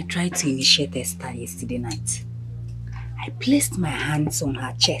you know I tried to initiate Esther yesterday night? I placed my hands on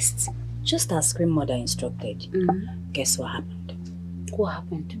her chest, just as Queen Mother instructed. Guess what happened? What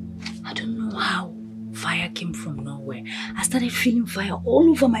happened? I don't know how fire came from nowhere. I started feeling fire all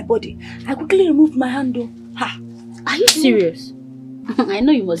over my body. I quickly removed my hand though. Ha! Are you serious? I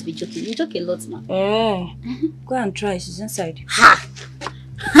know you must be joking. You joke a lot now. Eh. Go and try. She's inside. Ha!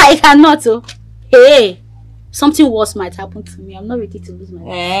 I cannot. Oh. Hey! Something worse might happen to me. I'm not ready to lose my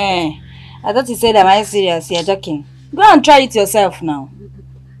life. Eh. I thought you said, am I serious? You're joking. Go and try it yourself now.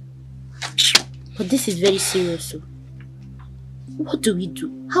 But this is very serious. So. What do we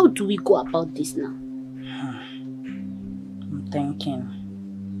do? How do we go about this now? I'm thinking.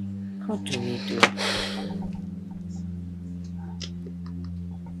 What do we do?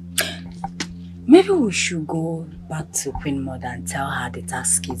 Maybe we should go back to Queen Mother and tell her the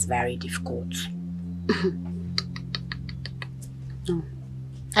task is very difficult. No,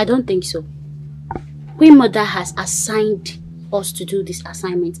 I don't think so. Queen Mother has assigned us to do this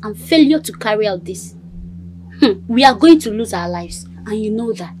assignment, and failure to carry out this, we are going to lose our lives, and you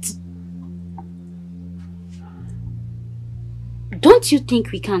know that. Don't you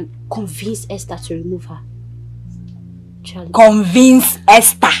think we can convince Esther to remove her? Charlie. Convince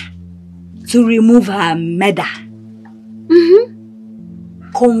Esther to remove her murder.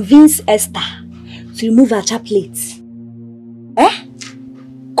 Convince Esther to remove her chaplet. Eh?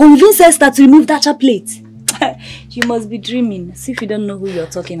 Convince Esther to remove that chaplet. You must be dreaming, as if you don't know who you're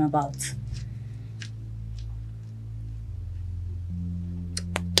talking about.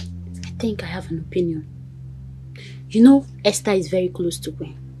 I think I have an opinion. You know, Esther is very close to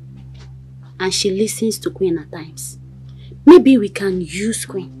Queen. And she listens to Queen at times. Maybe we can use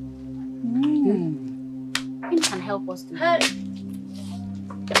Queen. Queen can help us to.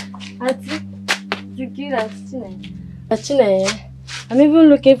 I'm even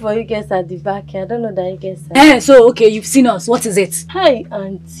looking for you guys at the back. I don't know that you guys are. Eh, so okay, you've seen us. What is it? Hi,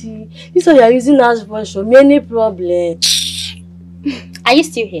 Auntie. You saw you're using us for show. Many problems. Are you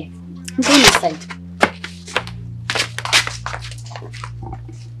still here? I'm going inside.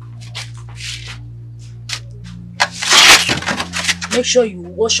 Make sure you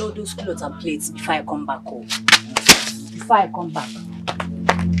wash all those clothes and plates before I come back home. Before I come back.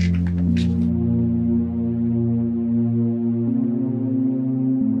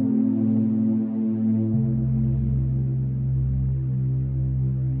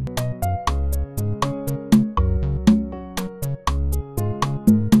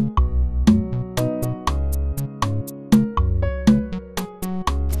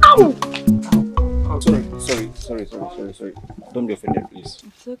 Sorry. Don't be offended, please.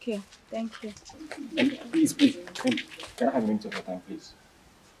 It's okay. Thank you. And please, can I have a minute of your time, please?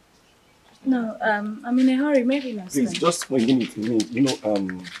 No, I'm in a hurry. Maybe next time. Please, just a minute.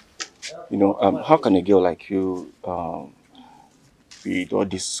 How can a girl like you, with all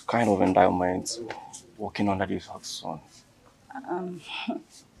this kind of environment, walking under this hot sun?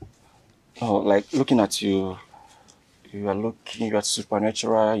 Oh, like looking at you, you are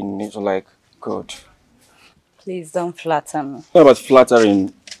supernatural in nature, like God. Please don't flatter me. Not about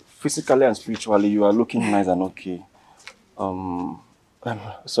flattering. Physically and spiritually, you are looking nice and okay.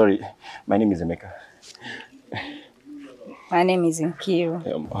 Sorry, my name is Emeka. My name is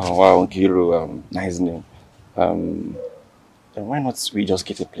Nkiru. Wow, Nkiru, nice name. Why not we just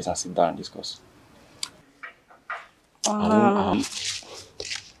get a place and sit down and discuss? I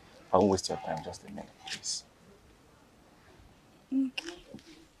won't waste your time, just a minute, please. Okay.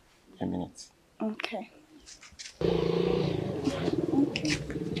 A minute. Okay.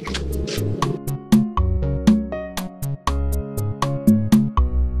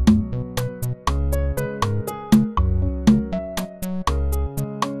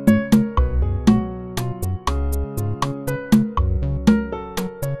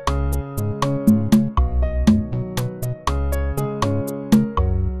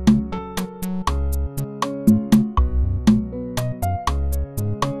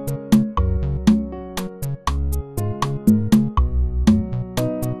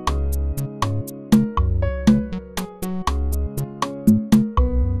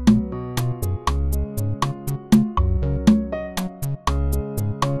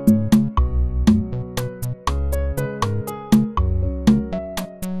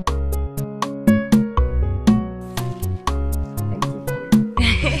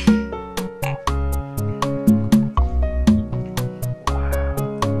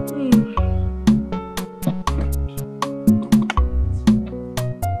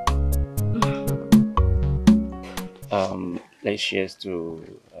 Let's cheers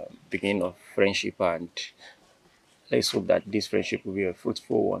to beginning of friendship, and let's hope that this friendship will be a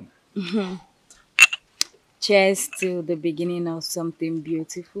fruitful one. Cheers to the beginning of something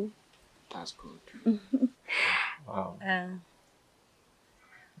beautiful. That's good. Wow.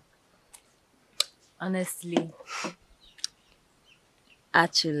 Honestly,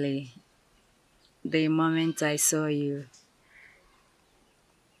 actually, the moment I saw you,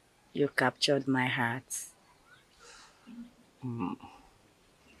 you captured my heart. Mm.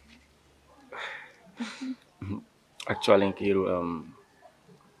 Actually, Nkiru,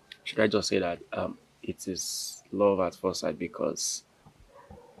 should I just say that it is love at first sight because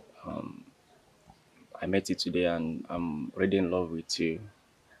um, I met you today and I'm already in love with you.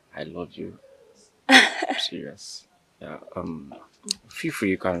 I love you. I'm serious. Yeah. Feel free.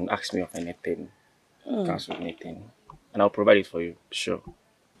 You can ask me of anything. You can ask me anything, and I'll provide it for you. Sure.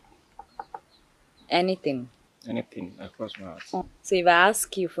 Anything. Anything across my heart. So if I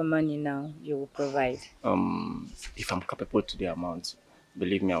ask you for money now, you will provide. If I'm capable to the amount,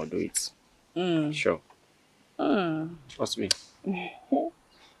 believe me, I'll do it. Sure. Trust me.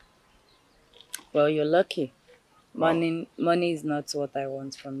 Well, you're lucky. Money is not what I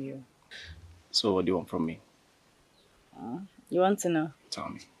want from you. So what do you want from me? You want to know? Tell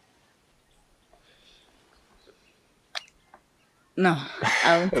me. No,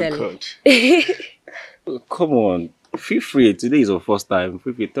 I won't tell God. you. Come on. Feel free. Today is our first time.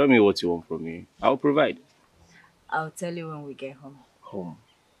 Feel free. Tell me what you want from me. I'll provide. I'll tell you when we get home. Home.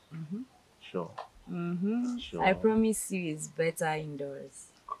 Sure. Sure. I promise you it's better indoors.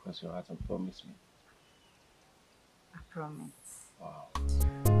 Cross your heart and promise me. I promise. Wow.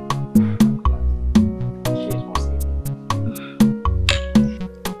 Cheers,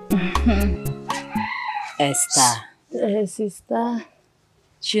 Esther. Sister.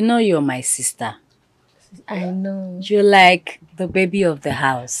 You know you're my sister. I know. You're like the baby of the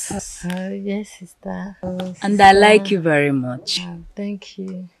house. Yes, sister. And I like you very much. Thank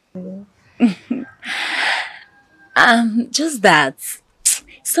you. Just that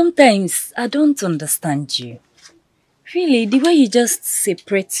sometimes I don't understand you. Really, the way you just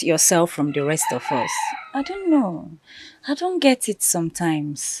separate yourself from the rest of us. I don't know. I don't get it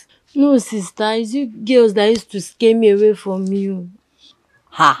sometimes. No, sister, it's you girls that used to scare me away from you.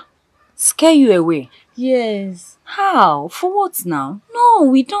 Ha! Scare you away? Yes. How? For what now? No,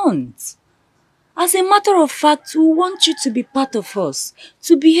 we don't. As a matter of fact, we want you to be part of us,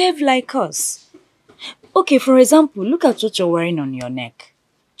 to behave like us. Okay, for example, look at what you're wearing on your neck.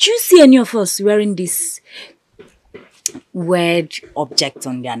 Do you see any of us wearing this weird object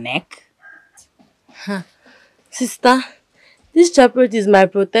on their neck? Sister, this chaplet is my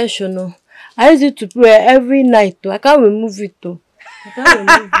protection. Oh. I use it to pray every night. Oh. I can't remove it. Oh. I can't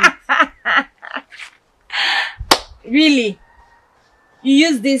remove it. Really? You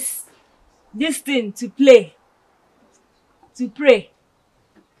use this thing to play? To pray?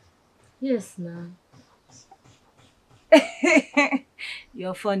 Yes, now.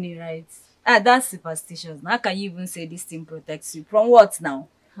 You're funny, right? That's superstitious. How can you even say this thing protects you? From what now?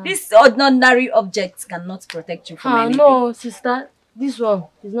 This ordinary object cannot protect you from anything. No, sister. This one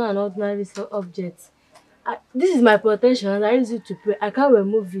is not an ordinary object. This is my protection and I use it to pray. I can't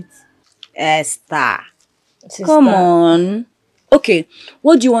remove it. Esther. Come on. Okay,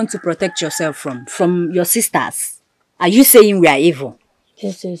 what do you want to protect yourself from? From your sisters? Are you saying we are evil?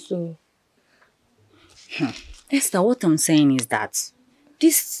 Yes, so. Esther, what I'm saying is that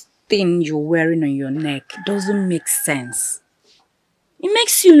this thing you're wearing on your neck doesn't make sense. It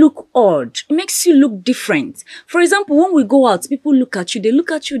makes you look odd. It makes you look different. For example, when we go out, people look at you. They look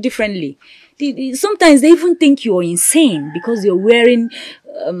at you differently. Sometimes they even think you're insane because you're wearing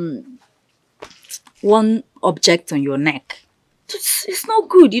one object on your neck. It's not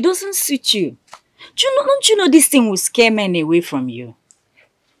good. It doesn't suit you. Don't you know this thing will scare men away from you?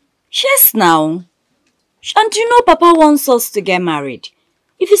 Yes, now. And you know Papa wants us to get married.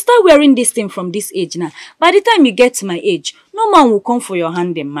 If you start wearing this thing from this age now, by the time you get to my age, no man will come for your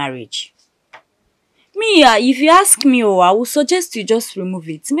hand in marriage. Me, if you ask me, I will suggest you just remove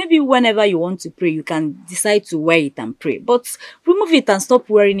it. Maybe whenever you want to pray, you can decide to wear it and pray. But remove it and stop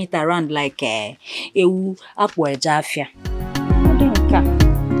wearing it around like ewu akwa ejafia.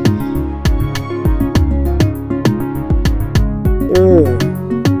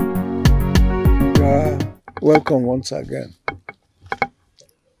 Welcome once again.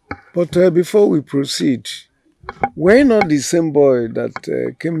 But before we proceed, were you not the same boy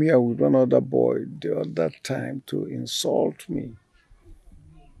that came here with one other boy the other time to insult me?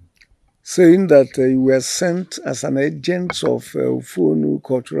 Saying that you were sent as an agent of Ufonu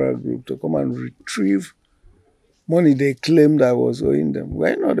Cultural Group to come and retrieve money they claimed I was owing them.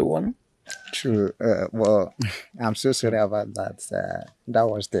 Were you not the one? True. Well, I'm so sorry about that. That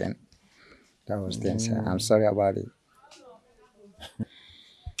was then. Sir. I'm sorry about it.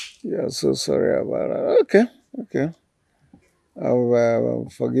 You're so sorry about it. Okay.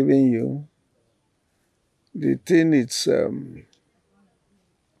 I've forgiven you. the thing it's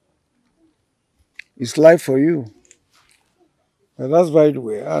life for you. And that's by the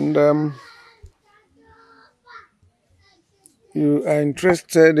way. And you are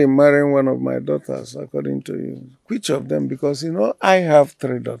interested in marrying one of my daughters, according to you. Which of them? Because you know I have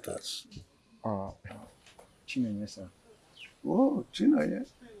 3 daughters. Chinenye, sir. Oh, Chinenye.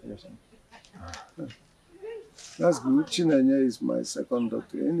 Yes, sir. That's good. Chinenye is my second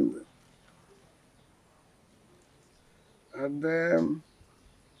daughter anyway. And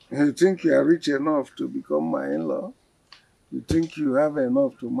you think you are rich enough to become my in-law? You think you have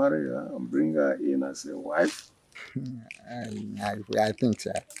enough to marry her and bring her in as a wife? I think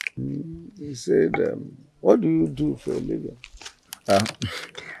so. He said, what do you do for a living?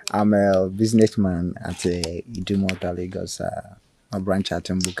 I'm a businessman at Idumota, Lagos, a branch at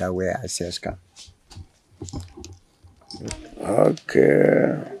Mbuka where I sell car.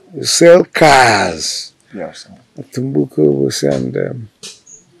 Okay. You sell cars? Yes, sir. At Mbuka, and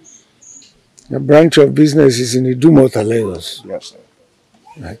a branch of business is in Idumota, Lagos? Yes, sir.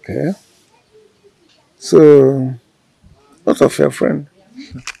 Okay. So, what of your friend?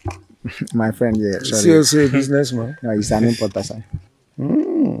 My friend, yeah. Is he also a businessman? No, he's an importer, sir.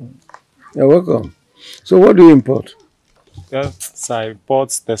 You're welcome. So what do you import? Yes, so I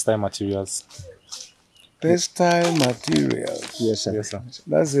import textile materials. Textile materials? Yes, sir. Yes, sir.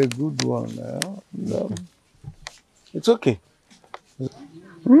 That's a good one. No. It's okay.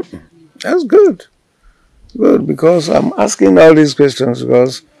 That's good. Good, because I'm asking all these questions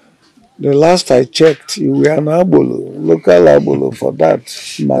because the last I checked, you were an abolo, local abolo for that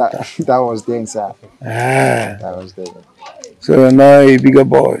matter. That was then, sir. Ah. That was then. So you're now a bigger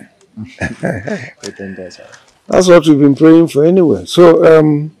boy. That's what we've been praying for anyway.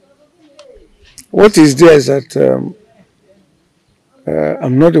 So what is there is that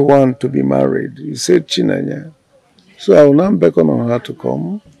I'm not the one to be married. You said Chinenye. So I will now beckon on her to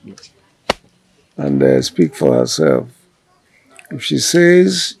come and speak for herself. If she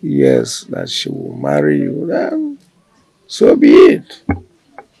says yes, that she will marry you, then so be it.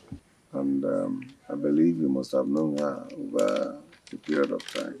 And I believe you must have known her over a period of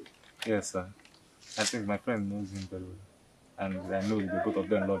time. Yes, sir. I think my friend knows him very well. And I know the both of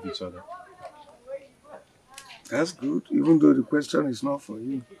them love each other. That's good, even though the question is not for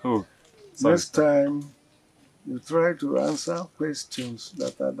you. Oh, sorry. Next time, you try to answer questions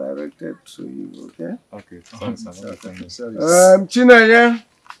that are directed to you, okay? Okay, sorry, sir. Sorry. Chinenye.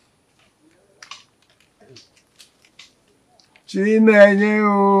 Chinenye,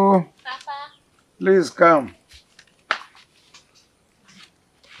 oh. Papa. Please come.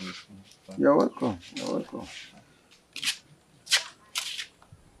 You're welcome. You're welcome.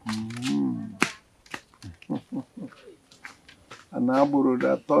 An aburo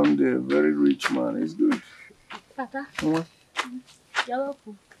that turned a very rich man is good. Papa. You're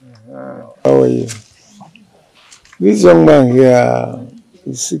welcome. How are you? This young man here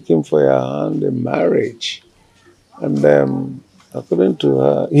is seeking for your hand in marriage. And according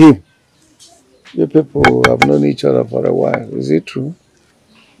to him, you people have known each other for a while. Is it true?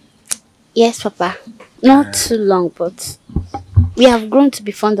 Yes, Papa. Not too long, but we have grown to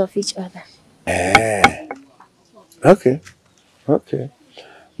be fond of each other. Okay. Okay.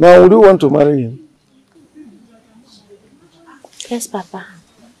 Now, would you want to marry him? Yes, Papa.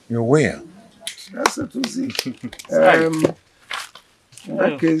 You will. That's it to see. In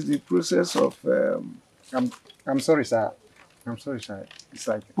that case, the process of I'm sorry, sir. I'm sorry, sir. It's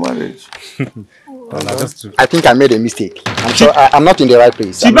like marriage. I think I made a mistake. I'm sure I'm not in the right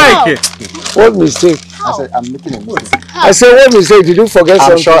place. What mistake? I said I'm making a mistake. I said, what mistake? Did you forget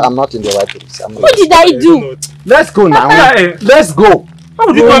something? I'm sure I'm not in the right place. What did I do? Let's go now. Let's go. How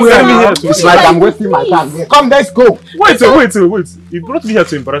would you come tell me here to It's like I'm wasting my time. Come, let's go. Wait. You brought me here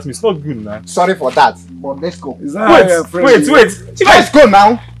to embarrass me. It's not good now. Sorry for that, but let's go. Wait. Let's go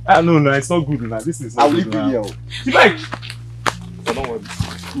now. No, it's not good now. This is not I'll leave you here. So don't worry.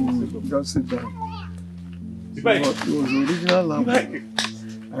 Just sit down. He was original lover.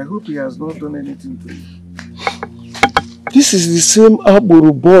 I hope he has not done anything to you. This is the same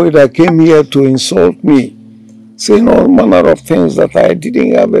Aburu boy that came here to insult me, saying all manner of things that I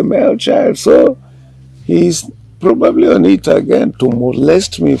didn't have a male child. So he's probably on it again to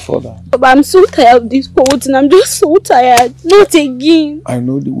molest me further. But I'm so tired of this whole thing. I'm just so tired. Not again. I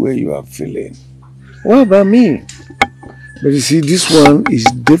know the way you are feeling. What about me? But you see, this one is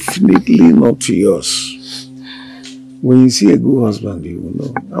definitely not yours. When you see a good husband, you will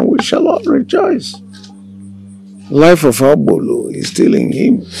know. And we shall all rejoice. Life of Abolo is still in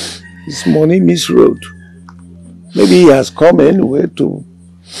him. His money misrode. Maybe he has come anyway to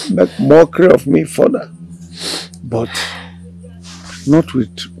make mockery of me further. But not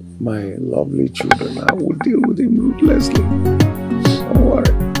with my lovely children. I will deal with him ruthlessly. Don't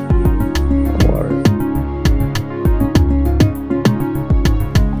worry. Don't worry.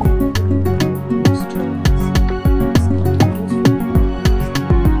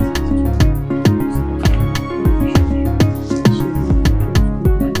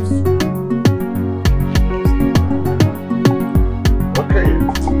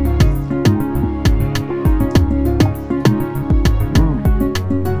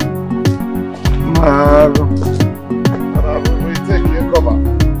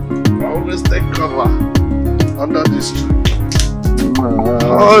 Under this tree.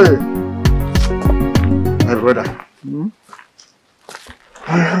 Hi. My brother.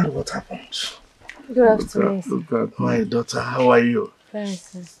 I heard what happened. Good afternoon. Look at my daughter. How are you? Fine,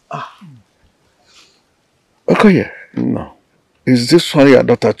 sir. Okay. No. Is this one your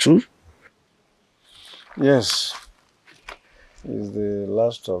daughter too? Yes. She's the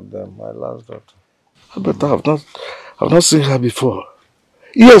last of them, my last daughter. But I've not seen her before.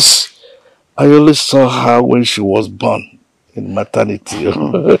 Yes. I only saw her when she was born in maternity.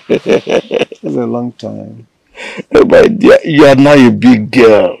 It's a long time. My dear, you are now a big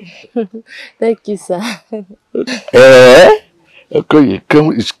girl. Thank you, sir. If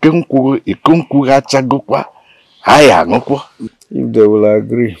they will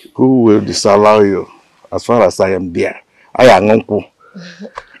agree. Who will disallow you? As far as I am there.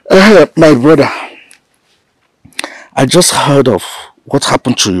 My brother, I just heard of what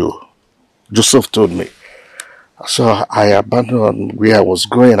happened to you. Joseph told me. So I abandoned where I was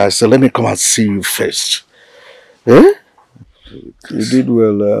going. I said, let me come and see you first. Eh? You did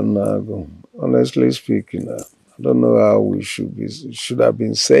well, Nago. Honestly speaking, I don't know how we should have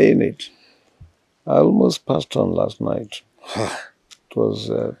been saying it. I almost passed on last night. It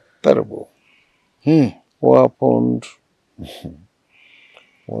was terrible. What happened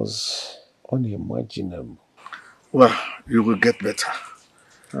was unimaginable. Well, you will get better.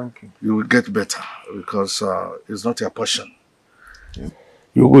 Thank you. You will get better because it's not your portion. Yeah.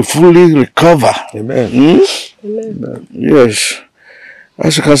 You will fully recover. Amen. Amen. Yes.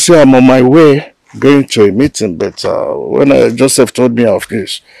 As you can see, I'm on my way going to a meeting, but when Joseph told me of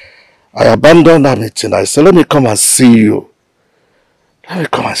this, I abandoned that meeting. I said, let me come and see you. Let me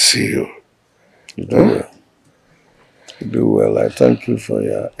come and see you. You do well. You do well. I thank you for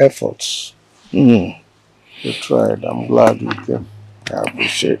your efforts. You tried. I'm glad you came. I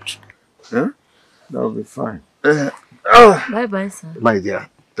appreciate. Yeah? That'll be fine. Bye-bye, sir. My dear,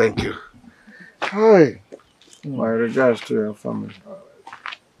 thank you. Hi. My regards to your family.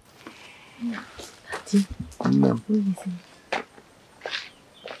 Daddy, who is he?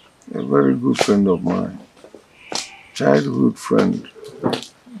 A very good friend of mine. Childhood friend.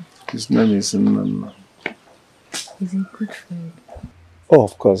 His name is Nana. He's a good friend. Oh,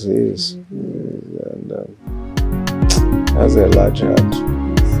 of course he is. And has a large heart.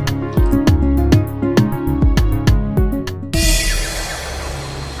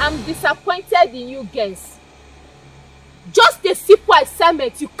 I'm disappointed in you guys. Just a simple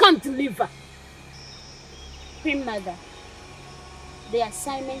assignment you can't deliver. Queen Mother, the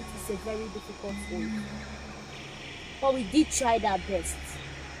assignment is a very difficult one. But we did try our best.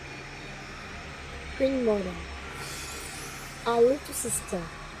 Queen Mother, our little sister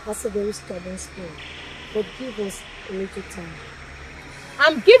has a very stubborn spirit, but give us a little time.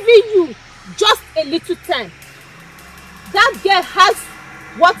 I'm giving you just a little time. That girl has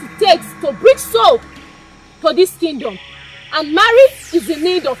what it takes to bring soul to this kingdom, and Mary is in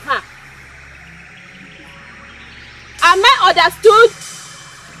need of her. Am I understood?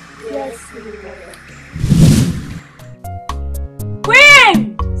 Yes,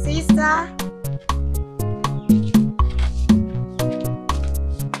 Queen! Sister.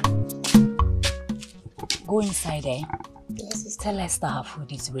 Go inside there. Yes, sister. Tell Esther her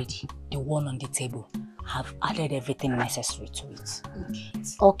food is ready. The one on the table. I've added everything necessary to it.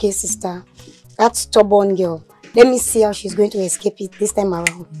 Okay, sister. That stubborn girl. Let me see how she's going to escape it this time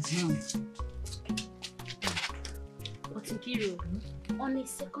around. But Nkiru, on a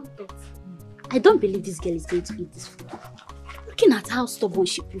second thought, I don't believe this girl is going to eat this food. Looking at how stubborn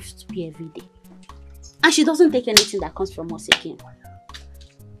she proves to be every day. And she doesn't take anything that comes from us again.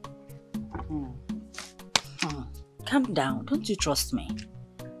 Calm down. Don't you trust me?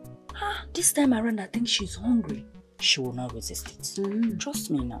 This time around, I think she's hungry. She will not resist it.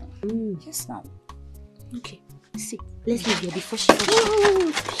 Trust me now. Yes, now. Okay. See, let's leave here before she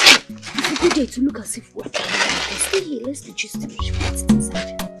forgets. It's a good day to look as if we're stay here. Let's be just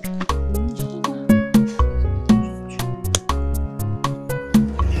inside.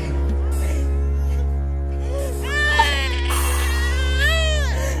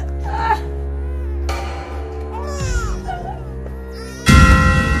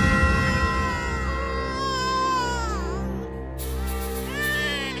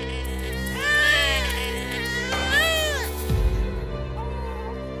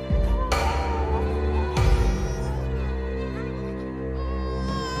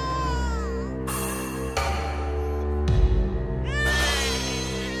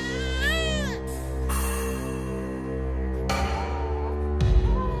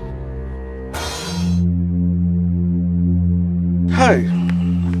 Hi,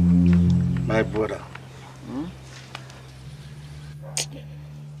 my brother.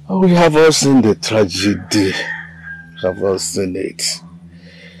 We have all seen the tragedy. We have all seen it.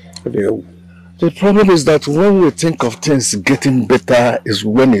 The problem is that when we think of things getting better is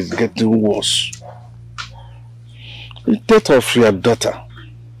when it's getting worse. The death of your daughter,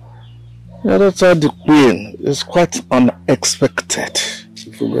 the queen, is quite unexpected.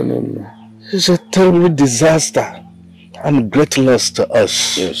 It's a terrible disaster and great loss to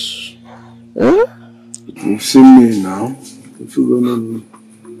us. Yes. Huh? You've seen me now. If you don't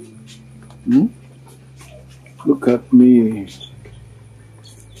know, look at me.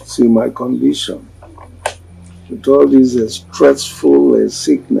 See my condition. With all this stressful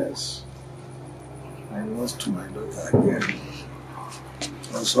sickness, I lost my daughter again.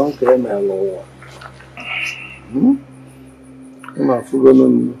 My son came along.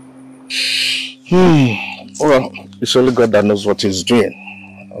 Well, it's only God that knows what he's doing.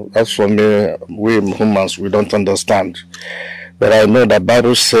 As for me, we humans, we don't understand. But I know the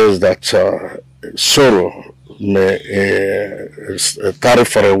Bible says that sorrow may tarry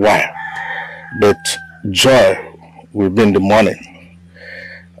for a while, but joy will be in the morning.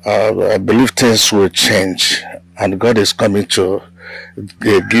 I believe things will change, and God is coming to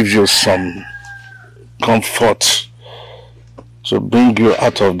give you some comfort to bring you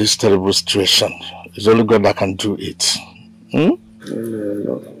out of this terrible situation. It's only God that can do it.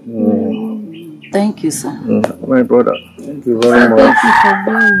 Thank you, sir. My brother, thank you very much. Thank you for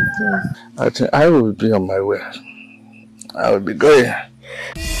being with us. I think I will be on my way. I will be going.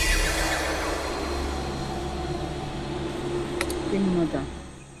 Queen Mother,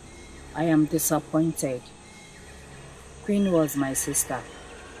 I am disappointed. Queen was my sister.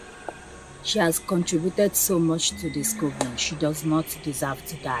 She has contributed so much to this coven. She does not deserve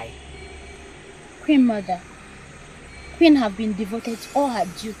to die. Queen Mother, Queen have been devoted to all her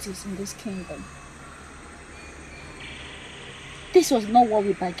duties in this kingdom. This was not what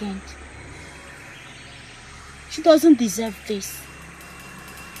we bargained. She doesn't deserve this.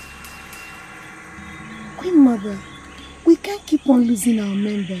 Queen Mother, we can't keep on losing our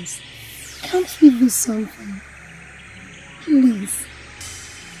members. Can't we do something? Please.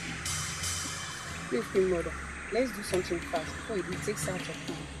 Please, Queen Mother, let's do something fast before it takes out of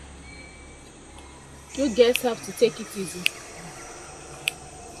time. You guys have to take it easy.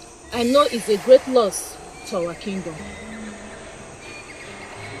 I know it's a great loss to our kingdom.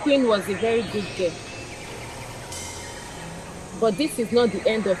 Queen was a very good girl. But this is not the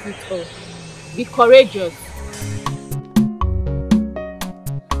end of it all. Be courageous.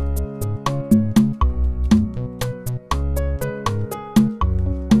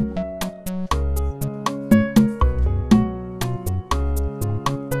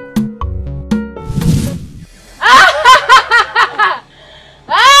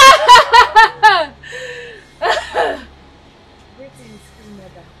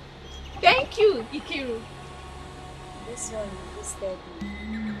 Thank you, Ikiru. This one visited me.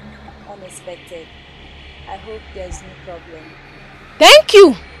 Unexpected. I hope there's no problem. Thank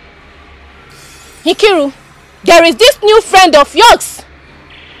you. Ikiru, there is this new friend of yours.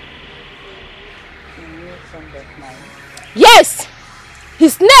 A new friend of mine. Yes,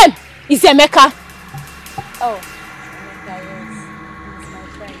 his name is Emeka. Oh, Emeka, yes. He's my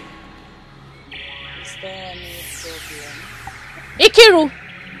friend. Is there any problem? Ikiru,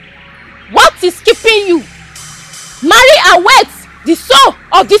 what is keeping you? Marry and wait the soul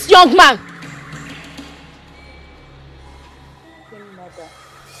of this young man. Queen Mother,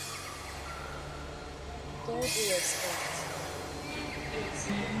 with all due respect, please,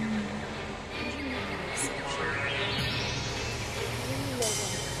 could you make an exception? I really love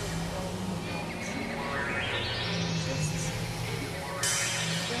Just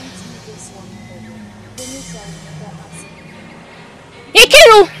grant me this one favor. Promise I'll never ask you.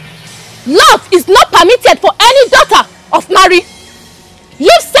 Ikiru, love is not permitted for any daughter of Mary.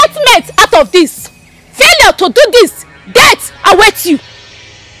 Leave settlement out of this. Failure to do this, death awaits you.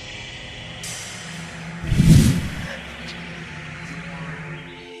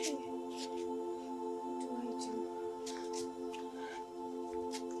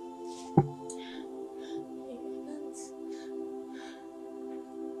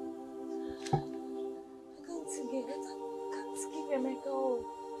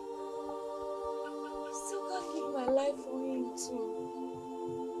 My life for him too.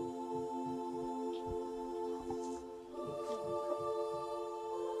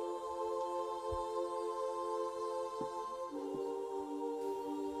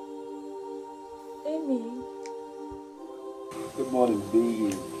 Amy. Good morning, baby.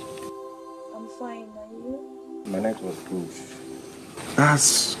 I'm fine, are you? My night was good.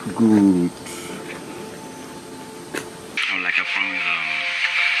 That's good. Like I promise,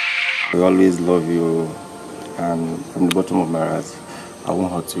 I always love you, and from the bottom of my heart, I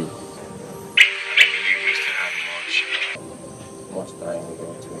won't hurt you. Much time we're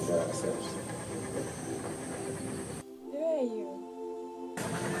going to enjoy ourselves. Where are you?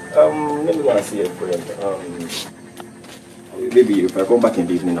 Let me go and see a friend. Maybe if I come back in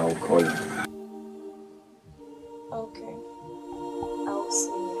the evening, I'll call you. Okay. I'll see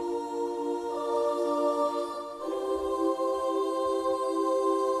you.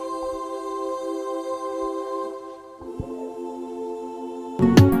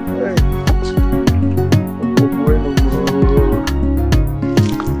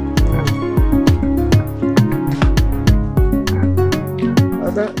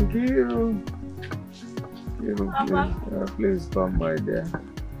 Please come, my dear.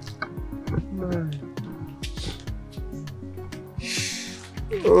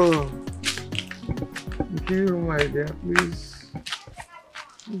 Oh, Nkiru, my dear, please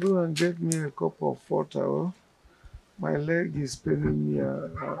go and get me a cup of water. Oh? My leg is paining me.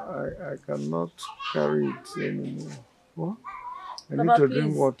 I cannot carry it anymore. What? I need to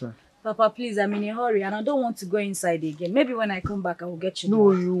drink water. Papa, please, I'm in a hurry and I don't want to go inside again. Maybe when I come back, I will get you.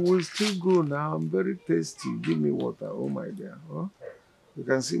 No, you will still go now. I'm very thirsty. Give me water, oh my dear. Huh? You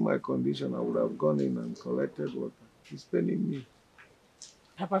can see my condition. I would have gone in and collected water. It's paining me.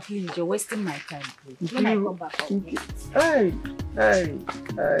 Papa, please, you're wasting my time, please. When I come back, I'll get it. Hey.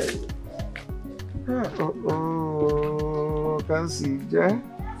 Can see, Jay?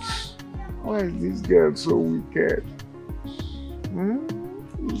 Why is this girl so wicked?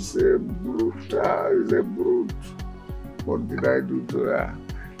 He's a brute. He's a brute. What did I do to her?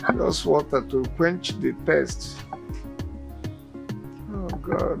 Just water to quench the thirst. Oh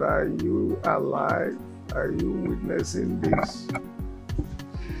God, are you alive? Are you witnessing this?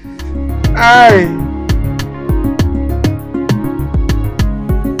 Aye!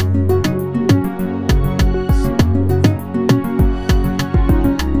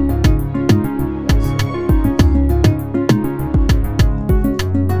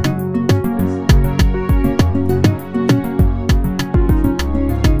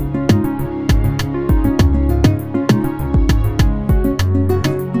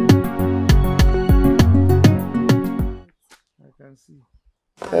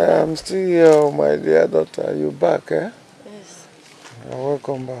 I'm still here, my dear daughter. Are you back, eh? Yes.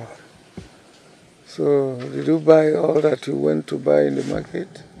 Welcome back. So, did you buy all that you went to buy in the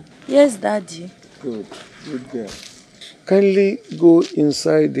market? Yes, Daddy. Good girl. Kindly go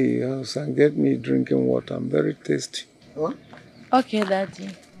inside the house and get me drinking water. I'm very thirsty. Huh? Okay, Daddy.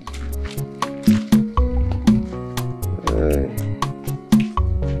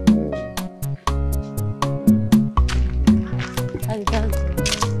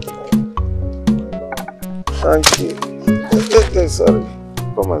 Thank you. Sorry.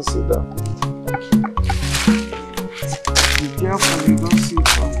 Come and sit down. Be careful, you don't see it.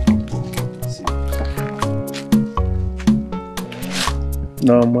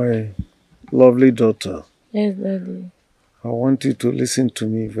 Now, my lovely daughter. Yes, Daddy. I want you to listen to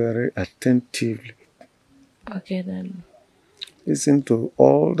me very attentively. Okay, Daddy. Listen to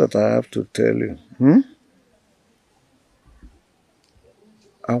all that I have to tell you.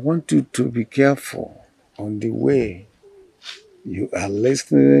 I want you to be careful on the way you are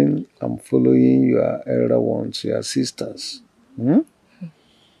listening and following your elder ones, your sisters.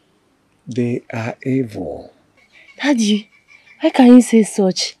 They are evil. Daddy, why can you say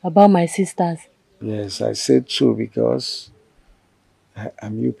such about my sisters? Yes, I said so because I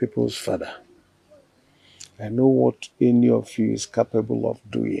am you people's father. I know what any of you is capable of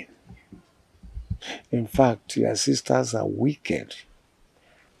doing. In fact, your sisters are wicked,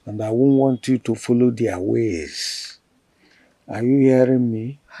 and I won't want you to follow their ways. Are you hearing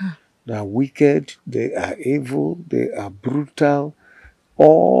me? They are wicked, they are evil, they are brutal,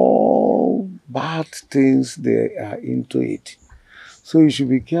 all bad things, they are into it. So you should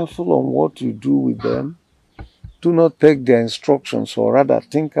be careful on what you do with them. Do not take their instructions, or rather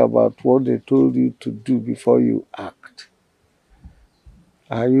think about what they told you to do before you act.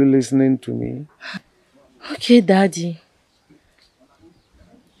 Are you listening to me? Okay, Daddy.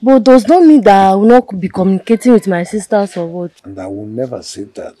 But does not mean that I will not be communicating with my sisters or what? And I will never say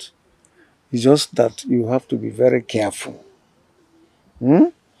that. It's just that you have to be very careful.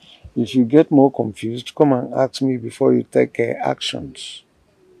 If you get more confused, come and ask me before you take actions.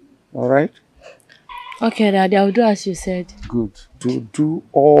 All right? Okay, Daddy, I'll do as you said. Good. To do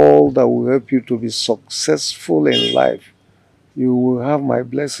all that will help you to be successful in life. You will have my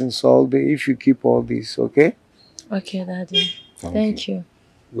blessings all day if you keep all this, okay? Okay, Daddy. Thank you.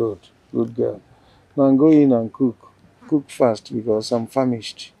 Good. Good girl. Now go in and cook. Cook fast because I'm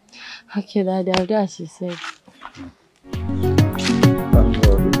famished. Okay, Daddy, I'll do as you said. Thank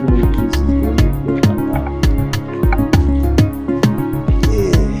God. Even if this is the only food I have.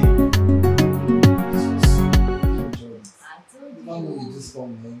 I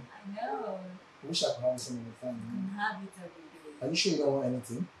know. I wish I could have some of the time. You can have it every day. Are you sure you don't want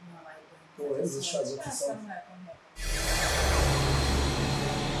anything? No, I don't. Oh, let's just try to something.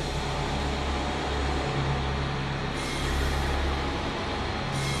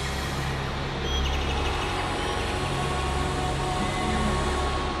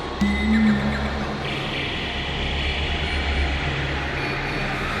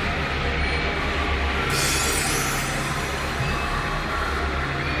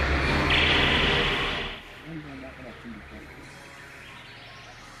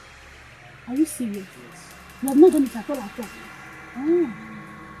 Are you serious? You have not done it at all. Oh.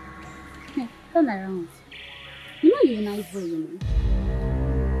 Hey, turn around. You know you're a nice boy, you know.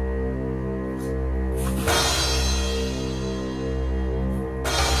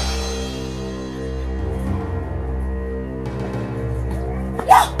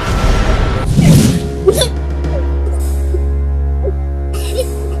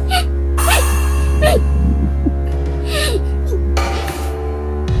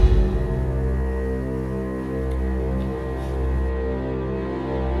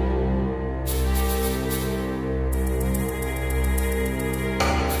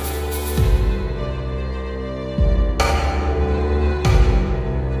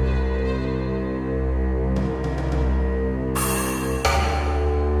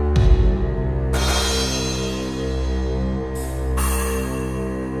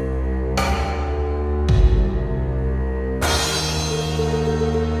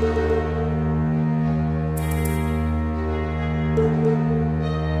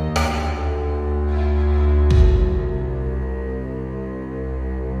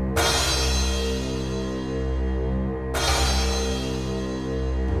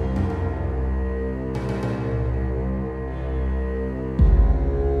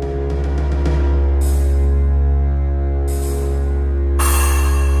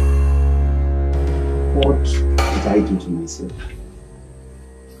 To myself.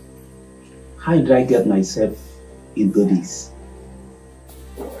 How did I get myself into this?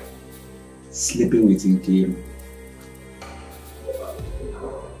 Sleeping with Nkem.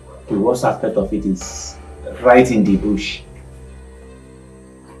 The worst aspect of it is right in the bush.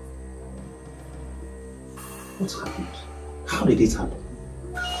 What happened? How did it happen?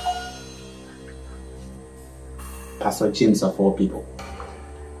 Pastor James of all people.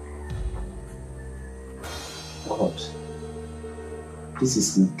 God, this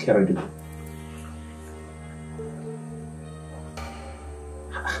is incredible.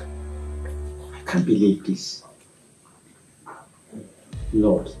 I can't believe this.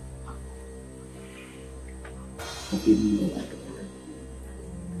 Lord, forgive me, Lord.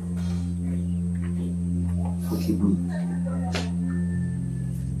 Forgive me.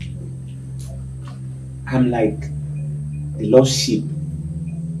 I'm like the lost sheep.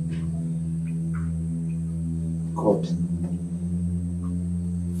 God,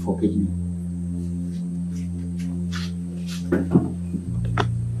 forgive me.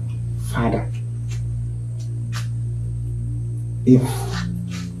 Father, if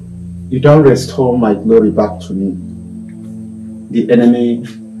you don't restore my glory back to me, the enemy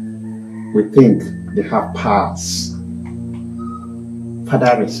will think they have powers.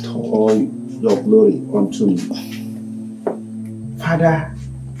 Father, restore your glory unto me. Father,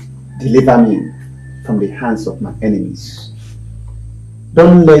 deliver me from the hands of my enemies.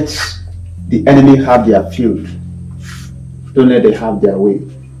 Don't let the enemy have their field. Don't let them have their way.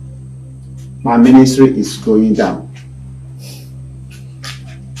 My ministry is going down.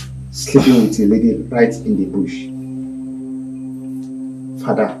 Sleeping with a lady right in the bush.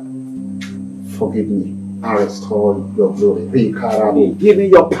 Father, forgive me and restore your glory. Give me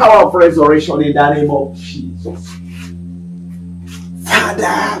your power of resurrection in the name of Jesus.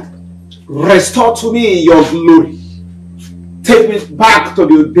 Father, restore to me your glory. Take me back to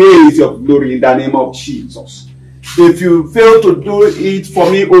the days of glory in the name of Jesus. If you fail to do it for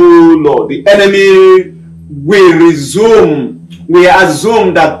me, oh Lord, the enemy will assume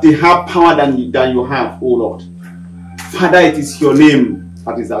that they have power than you have, oh Lord. Father, it is your name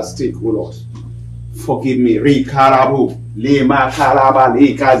that is at stake, oh Lord. Forgive me.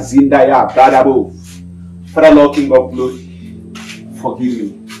 Father, Lord, King of glory, forgive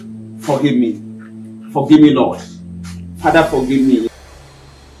me. Forgive me. Forgive me, Lord. Father, forgive me.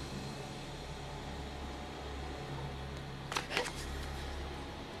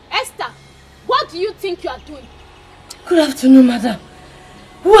 Good afternoon, madam.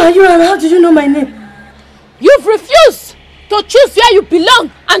 Who are you and how did you know my name? You've refused to choose where you belong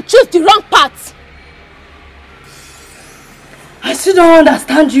and choose the wrong path. I still don't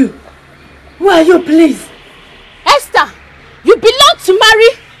understand you. Who are you, please? Esther, you belong to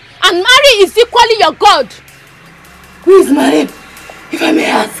Mary, and Mary is equally your God. Who is Mary, if I may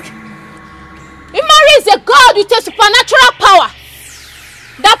ask? Mary is a God with a supernatural power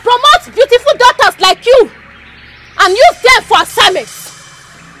that promotes beautiful daughters like you and use them for assignments.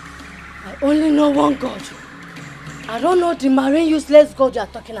 I only know one God. I don't know the marine useless God you are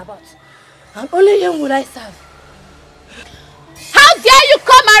talking about. And only him will I serve. How dare you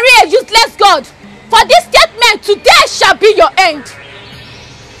call Mary a useless God? For this statement, today shall be your end.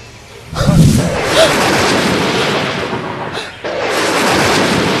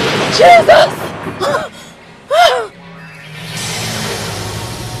 Jesus!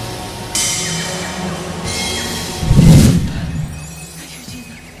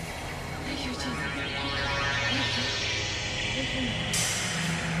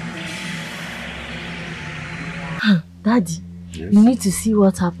 Daddy, yes. You need to see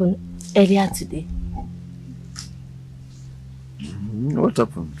what happened earlier today. What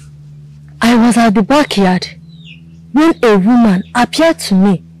happened? I was at the backyard when a woman appeared to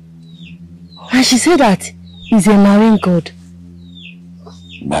me and she said that he's a marine god.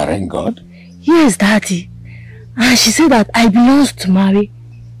 Marine god? Yes, Daddy. And she said that I belong to Mary,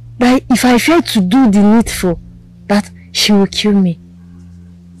 that if I fail to do the needful, that she will kill me.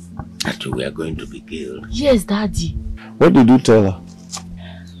 That we are going to be killed? Yes, Daddy. What did you tell her?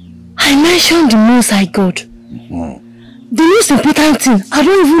 I mentioned the Most High God. The most important thing, I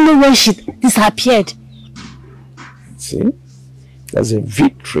don't even know when she disappeared. See? That's a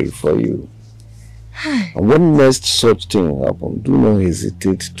victory for you. And when next such thing happens, do not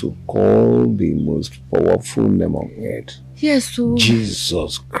hesitate to call the most powerful name on earth. Yes, so...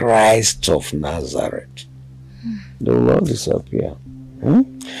 Jesus Christ of Nazareth. They will all disappear.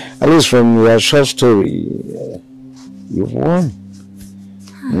 At least from your short story, you've won.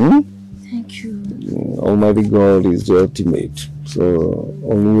 Thank you. Almighty God is the ultimate. So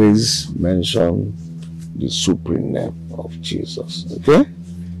always mention the supreme name of Jesus. Okay?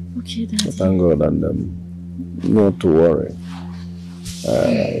 Okay, Daddy. Thank God, and not to worry.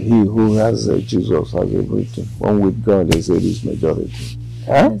 He who has Jesus has everything. One with God, they say, is majority.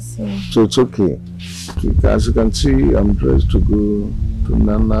 Huh? Yes, sir. So it's okay. As you can see, I'm dressed to go to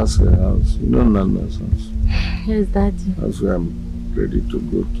Nana's house. You know Nana's house? Yes, Daddy. That's where I'm ready to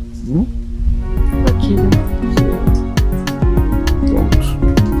go to. Okay, Daddy. Don't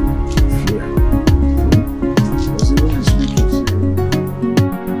fear. Because even the scriptures say,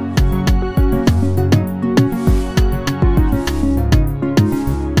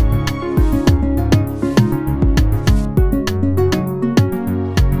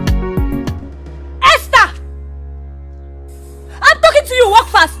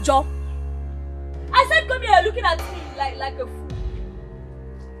 Joe. I said come here looking at me like a fool.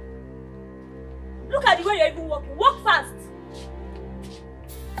 Look at the way you're even walking. Walk fast.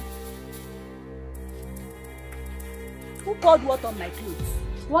 Who poured water on my clothes?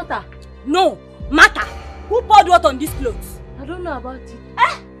 Water? No, matter. Who poured water on these clothes? I don't know about it.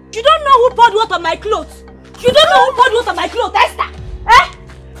 Eh? You don't know who poured water on my clothes? You don't know who poured water on my clothes, Esther? Eh?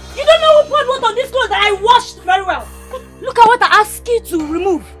 You don't know who poured water on these clothes that I washed very well? Look at what I asked you to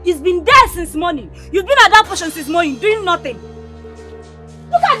remove. It's been there since morning. You've been at that portion since morning, doing nothing.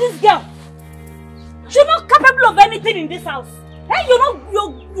 Look at this girl. You're not capable of anything in this house. Hey,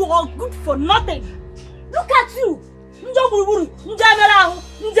 you are good for nothing. Look at you. Don't disturb me.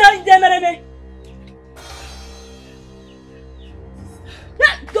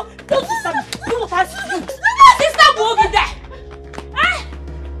 Don't disturb me over there. Eh?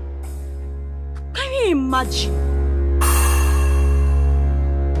 Can you imagine?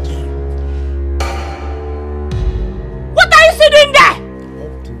 What are you still doing there?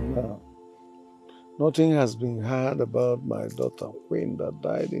 Up to now, nothing has been heard about my daughter Queen that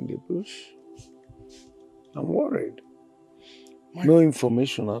died in the bush. I'm worried. No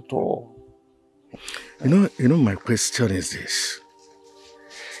information at all. You know, my question is this.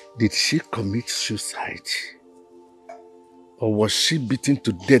 Did she commit suicide? Or was she beaten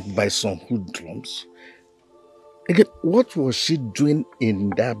to death by some hoodlums? Again, what was she doing in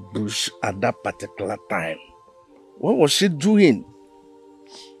that bush at that particular time? What was she doing?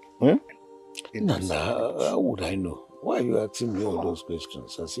 Huh? Nana, how would I know? Why are you asking me all those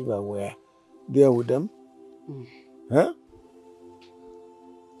questions as if I were there with them? Huh?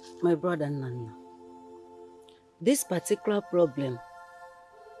 My brother Nana, this particular problem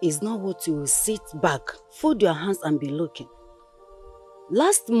is not what you will sit back, fold your hands and be looking.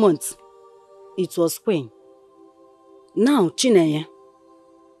 Last month, it was Queen. Now, Chinenye.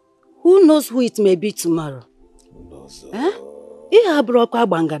 Who knows who it may be tomorrow? Who knows? I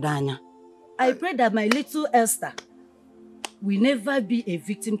pray that my little Esther will never be a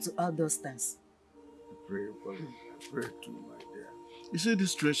victim to all those things. I pray too, my dear. You see,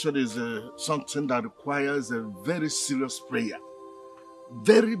 this situation is something that requires a very serious prayer.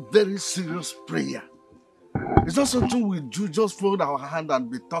 Very, very serious prayer. It's not something we do just fold our hand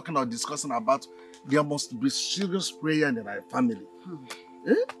and be talking or discussing about. There must be serious prayer in our family.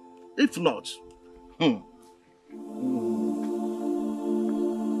 Eh? If not,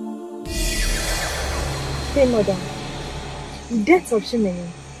 Hey, Mother, the death of Chinenye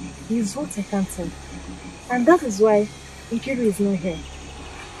is what I can't tell. And that is why Nkiru is not here.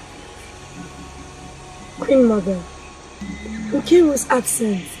 Queen Mother, Nkiru's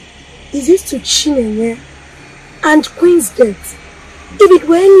absence is used to Chinenye and Queen's death. If it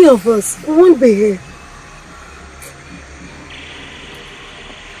were any of us, we won't be here.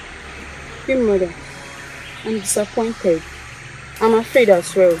 Queen Mother, I'm disappointed. I'm afraid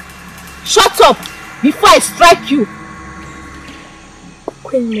as well. Shut up before I strike you.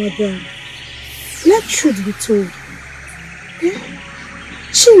 Queen Mother, let truth be told.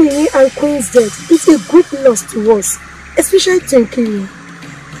 Chinenye and Queen's death is a great loss to us, especially to Nkiru.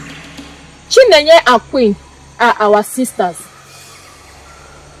 Chinenye and Queen are our sisters.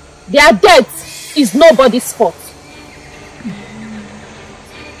 Their death is nobody's fault.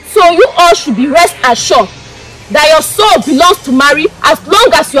 So you all should be rest assured that your soul belongs to Mary as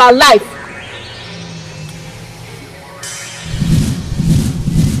long as you are alive.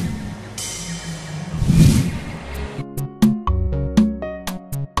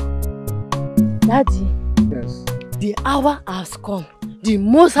 Daddy. Yes. The hour has come. The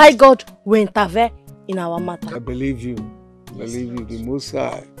Most High God will intervene in our matter. I believe you. Believe you. The Most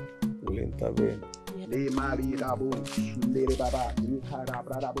High will intervene. And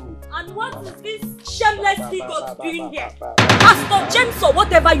what is this shameless ego doing here? Pastor James or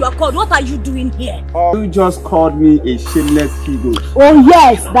whatever you are called, what are you doing here? You just called me a shameless he-goat. Oh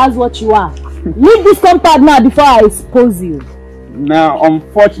yes, that's what you are. Leave this compound now before I expose you. Now,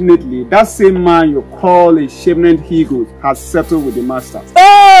 unfortunately, that same man you call a shameless he-goat has settled with the master.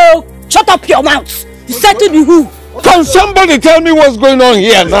 Oh, shut up your mouth! You settled with who? Can somebody tell me what's going on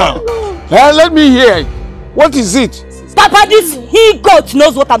here now? Let me hear. What is it? Papa, this he-goat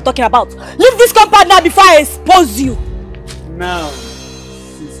knows what I'm talking about. Leave this compound now before I expose you. Now,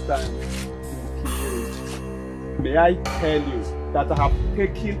 sister, may I tell you that I have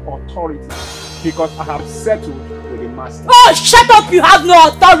taken authority because I have settled with the master. Oh, shut up! You have no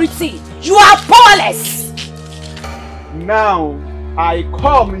authority. You are powerless. Now, I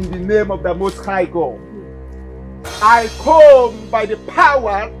come in the name of the Most High God. I come by the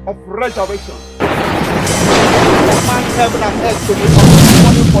power of resurrection. Command heaven and earth to be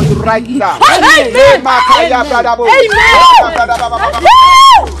open for you right now. Amen.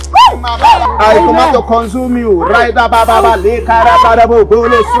 I command to consume you. Right now, Baba, Lekara, Barabo,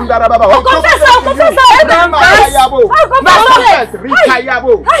 Bolo, Sundara, Baba. I'll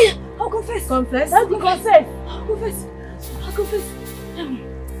confess. Confess.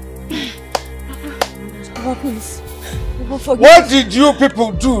 Papa, please. Papa, forgive What did you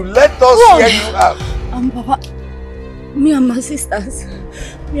people do? Let us hear you out. Papa, me and my sisters,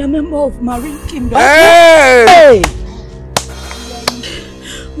 we are members of Marine Kingdom. Hey!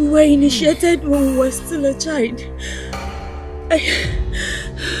 We were initiated when we were still a child.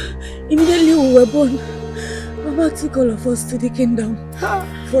 Immediately we were born, Mama took all of us to the kingdom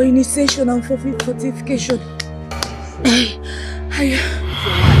for initiation and for fortification. You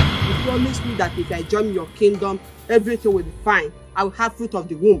promised me that if I join your kingdom, everything will be fine. I will have fruit of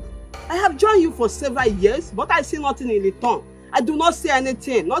the womb. I have joined you for several years, but I see nothing in return. I do not see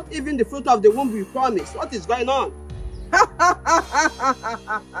anything, not even the fruit of the womb you promised. What is going on?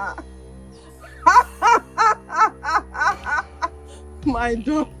 My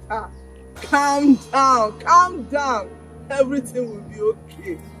daughter, calm down. Everything will be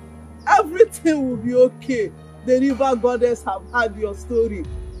okay. Everything will be okay. The river goddess have heard your story.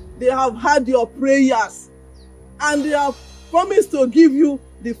 They have heard your prayers. And they have promised to give you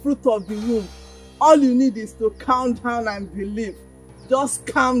the fruit of the womb. All you need is to calm down and believe. Just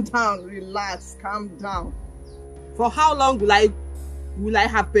calm down, relax, calm down. For how long will I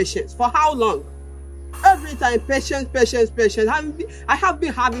have patience? For how long? Every time, patience. I have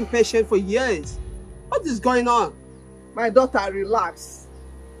been having patience for years. What is going on? My daughter, relax.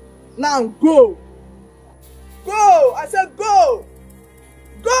 Now go. Go! I said go!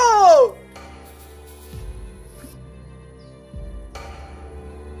 Go!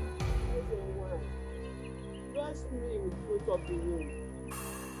 Trust me with fruit of the womb.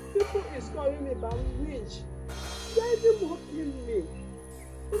 People is calling me about witch. They're even mocking me.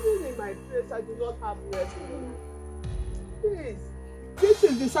 Even in my place, I do not have rest anymore. Please, this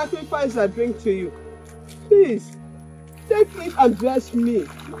is the sacrifice I bring to you. Please, take it and bless me.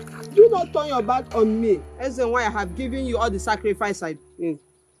 Do not turn your back on me, as in why I have given you all the sacrifice I bring.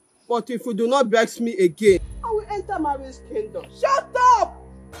 But if you do not bless me again, I will enter Mary's kingdom. Shut up!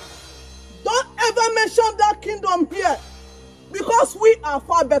 Don't ever mention that kingdom here. Because we are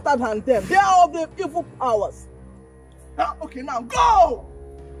far better than them. They are of the evil powers. Okay, now go!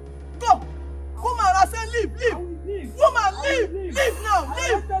 Go! Woman, I said leave, leave! Woman, leave! Leave now,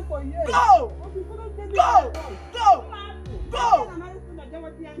 leave! Go! Go! Go!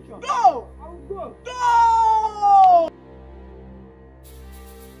 Go! Go! Go!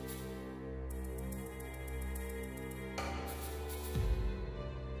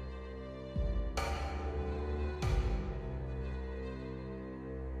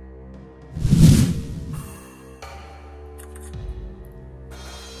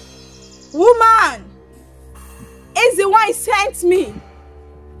 Woman, is the one sent me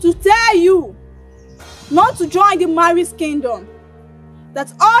to tell you not to join the Mary's kingdom,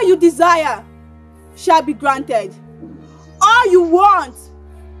 that all you desire shall be granted. All you want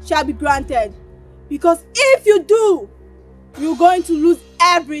shall be granted. Because if you do, you're going to lose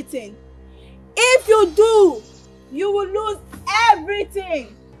everything. If you do, you will lose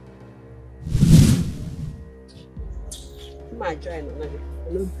everything. My journey,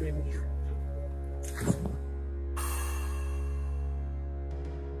 I don't blame you.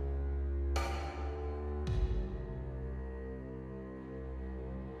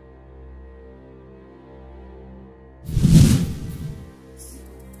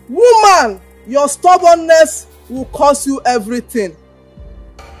 Woman, your stubbornness will cost you everything.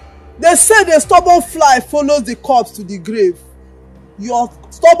 They say the stubborn fly follows the corpse to the grave. Your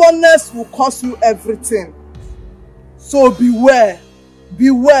stubbornness will cost you everything. So beware,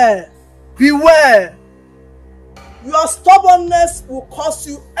 beware, beware. Your stubbornness will cost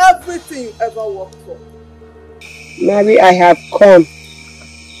you everything you ever worked for. Mary, I have come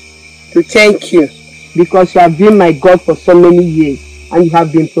to thank you because you have been my God for so many years and you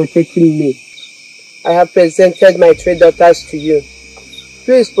have been protecting me. I have presented my 3 daughters to you.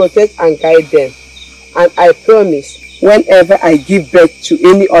 Please protect and guide them. And I promise, whenever I give birth to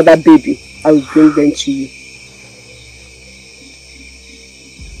any other baby, I will bring them to you.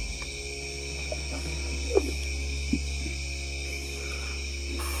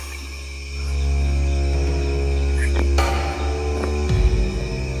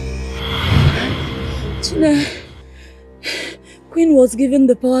 Queen was given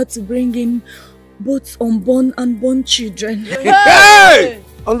the power to bring in both unborn and born children. Hey!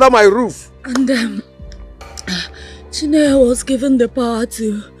 Under my roof. And Chineke was given the power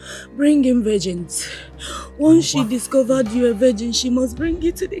to bring in virgins. Once she discovered you a virgin, she must bring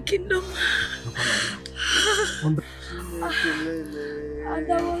you to the kingdom. And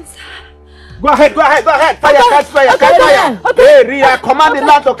that was... Go ahead. Fire, catch fire. Okay. Hey, Ria, command the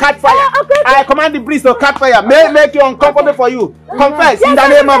land to catch fire. Okay. I command the breeze to catch fire. May make you uncomfortable for you. Confess in the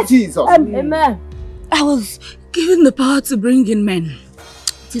name of Jesus. Amen. I was given the power to bring in men.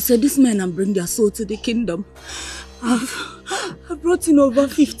 She said, these men and bring their soul to the kingdom. I've brought in over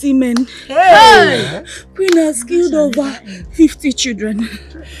 50 men. Hey! Queen has killed over 50 children.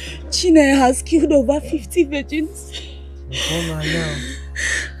 Chineke has killed over 50 virgins.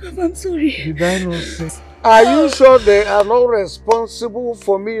 I'm sorry. Did I not say? Are you sure they are not responsible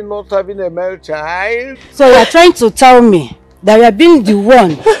for me not having a male child? So you are trying to tell me that you are being the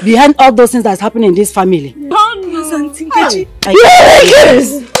one behind all those things that's happening in this family? No, Auntie Nkechi.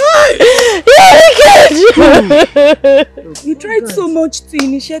 You tried so much to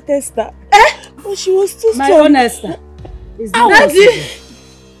initiate Esther, but she was too strong. My own Esther is not possible.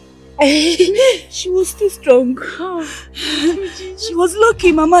 She was too strong. She was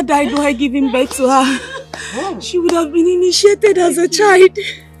lucky Mama died while giving birth to her. She would have been initiated as a child.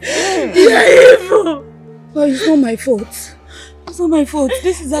 You're evil. But it's not my fault. It's not my fault.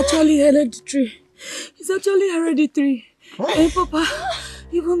 This is actually hereditary. It's actually hereditary. Hey, Papa,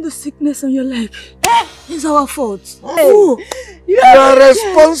 even the sickness on your leg is our fault. Oh, you are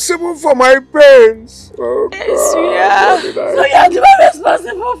responsible for my pains. Oh, yes, we are. So you are the one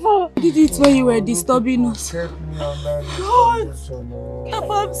responsible for. You did it when you were disturbing us. God,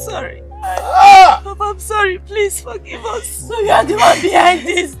 Papa, I'm sorry. Papa, I'm sorry. Please forgive us. So you are the one behind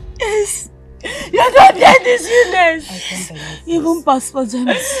this. Yes. You don't get this illness. Even Pastor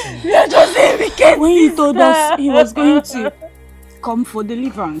James. You're just a wicked when he told us he was going to come for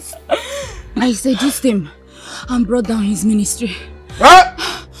deliverance, I seduced him and brought down his ministry. I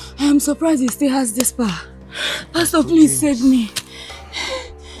am surprised he still has this power. Pastor, please save me.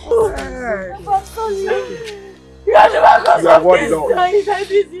 You are the one cause of this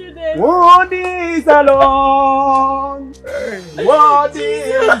illness. What is alone? What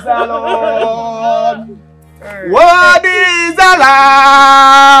is alone? What is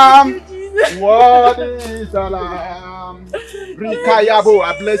alarm? What is alarm? Rikayabo,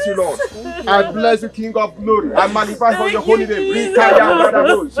 I bless you, Lord. I bless you, King of Glory. I magnify for your holy name.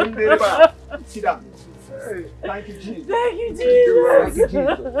 Rikayabo, sit down. Thank you, Jesus. Thank you, Jesus. Thank you,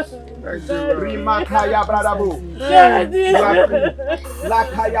 Jesus. Thank you, Rimakaya Bradabo.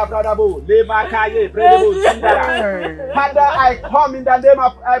 Lakaya Bradabo. Lebakaye Bradabo. Father, I come in the name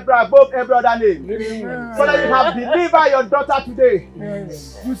of above every other name. Father, you have delivered your daughter today.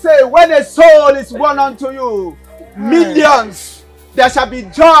 You say, when a soul is won unto you, millions, there shall be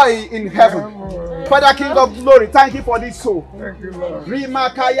joy in heaven. Father, King of Glory, thank you for this soul. Thank you, Lord.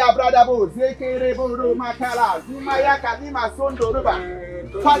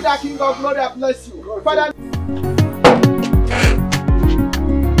 Father, King of Glory, I bless you. Father,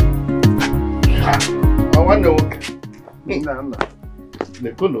 I wonder.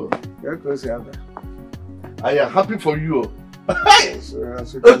 I am happy for you.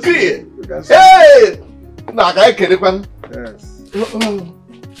 Okay. Hey! Nah, I can't. Yes.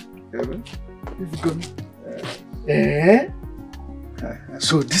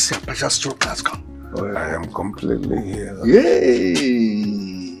 So this is a special stroke has come. Oh, I am completely healed.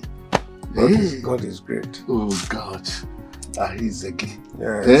 Yay! God is great. Oh God. He's again.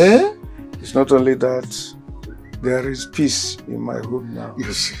 Yes. It's not only that, there is peace in my home now.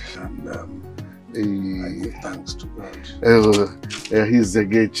 Yes. And I give thanks to God. He's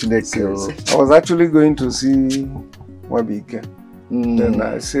again. I was actually going to see Wabike. Then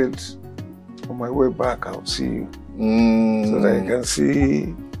I said, on my way back, I'll see you. So that you can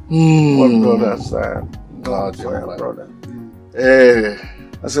see what brothers are God for your brother.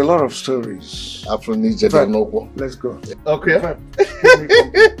 There's a lot of stories. After Nigerian, let's go. Okay. Let's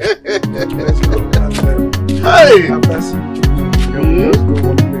go. Hey!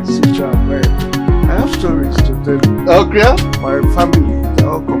 I have stories to tell you. Okay. My family, they're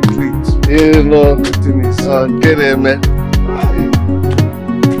all complete. You know, everything is get it, man.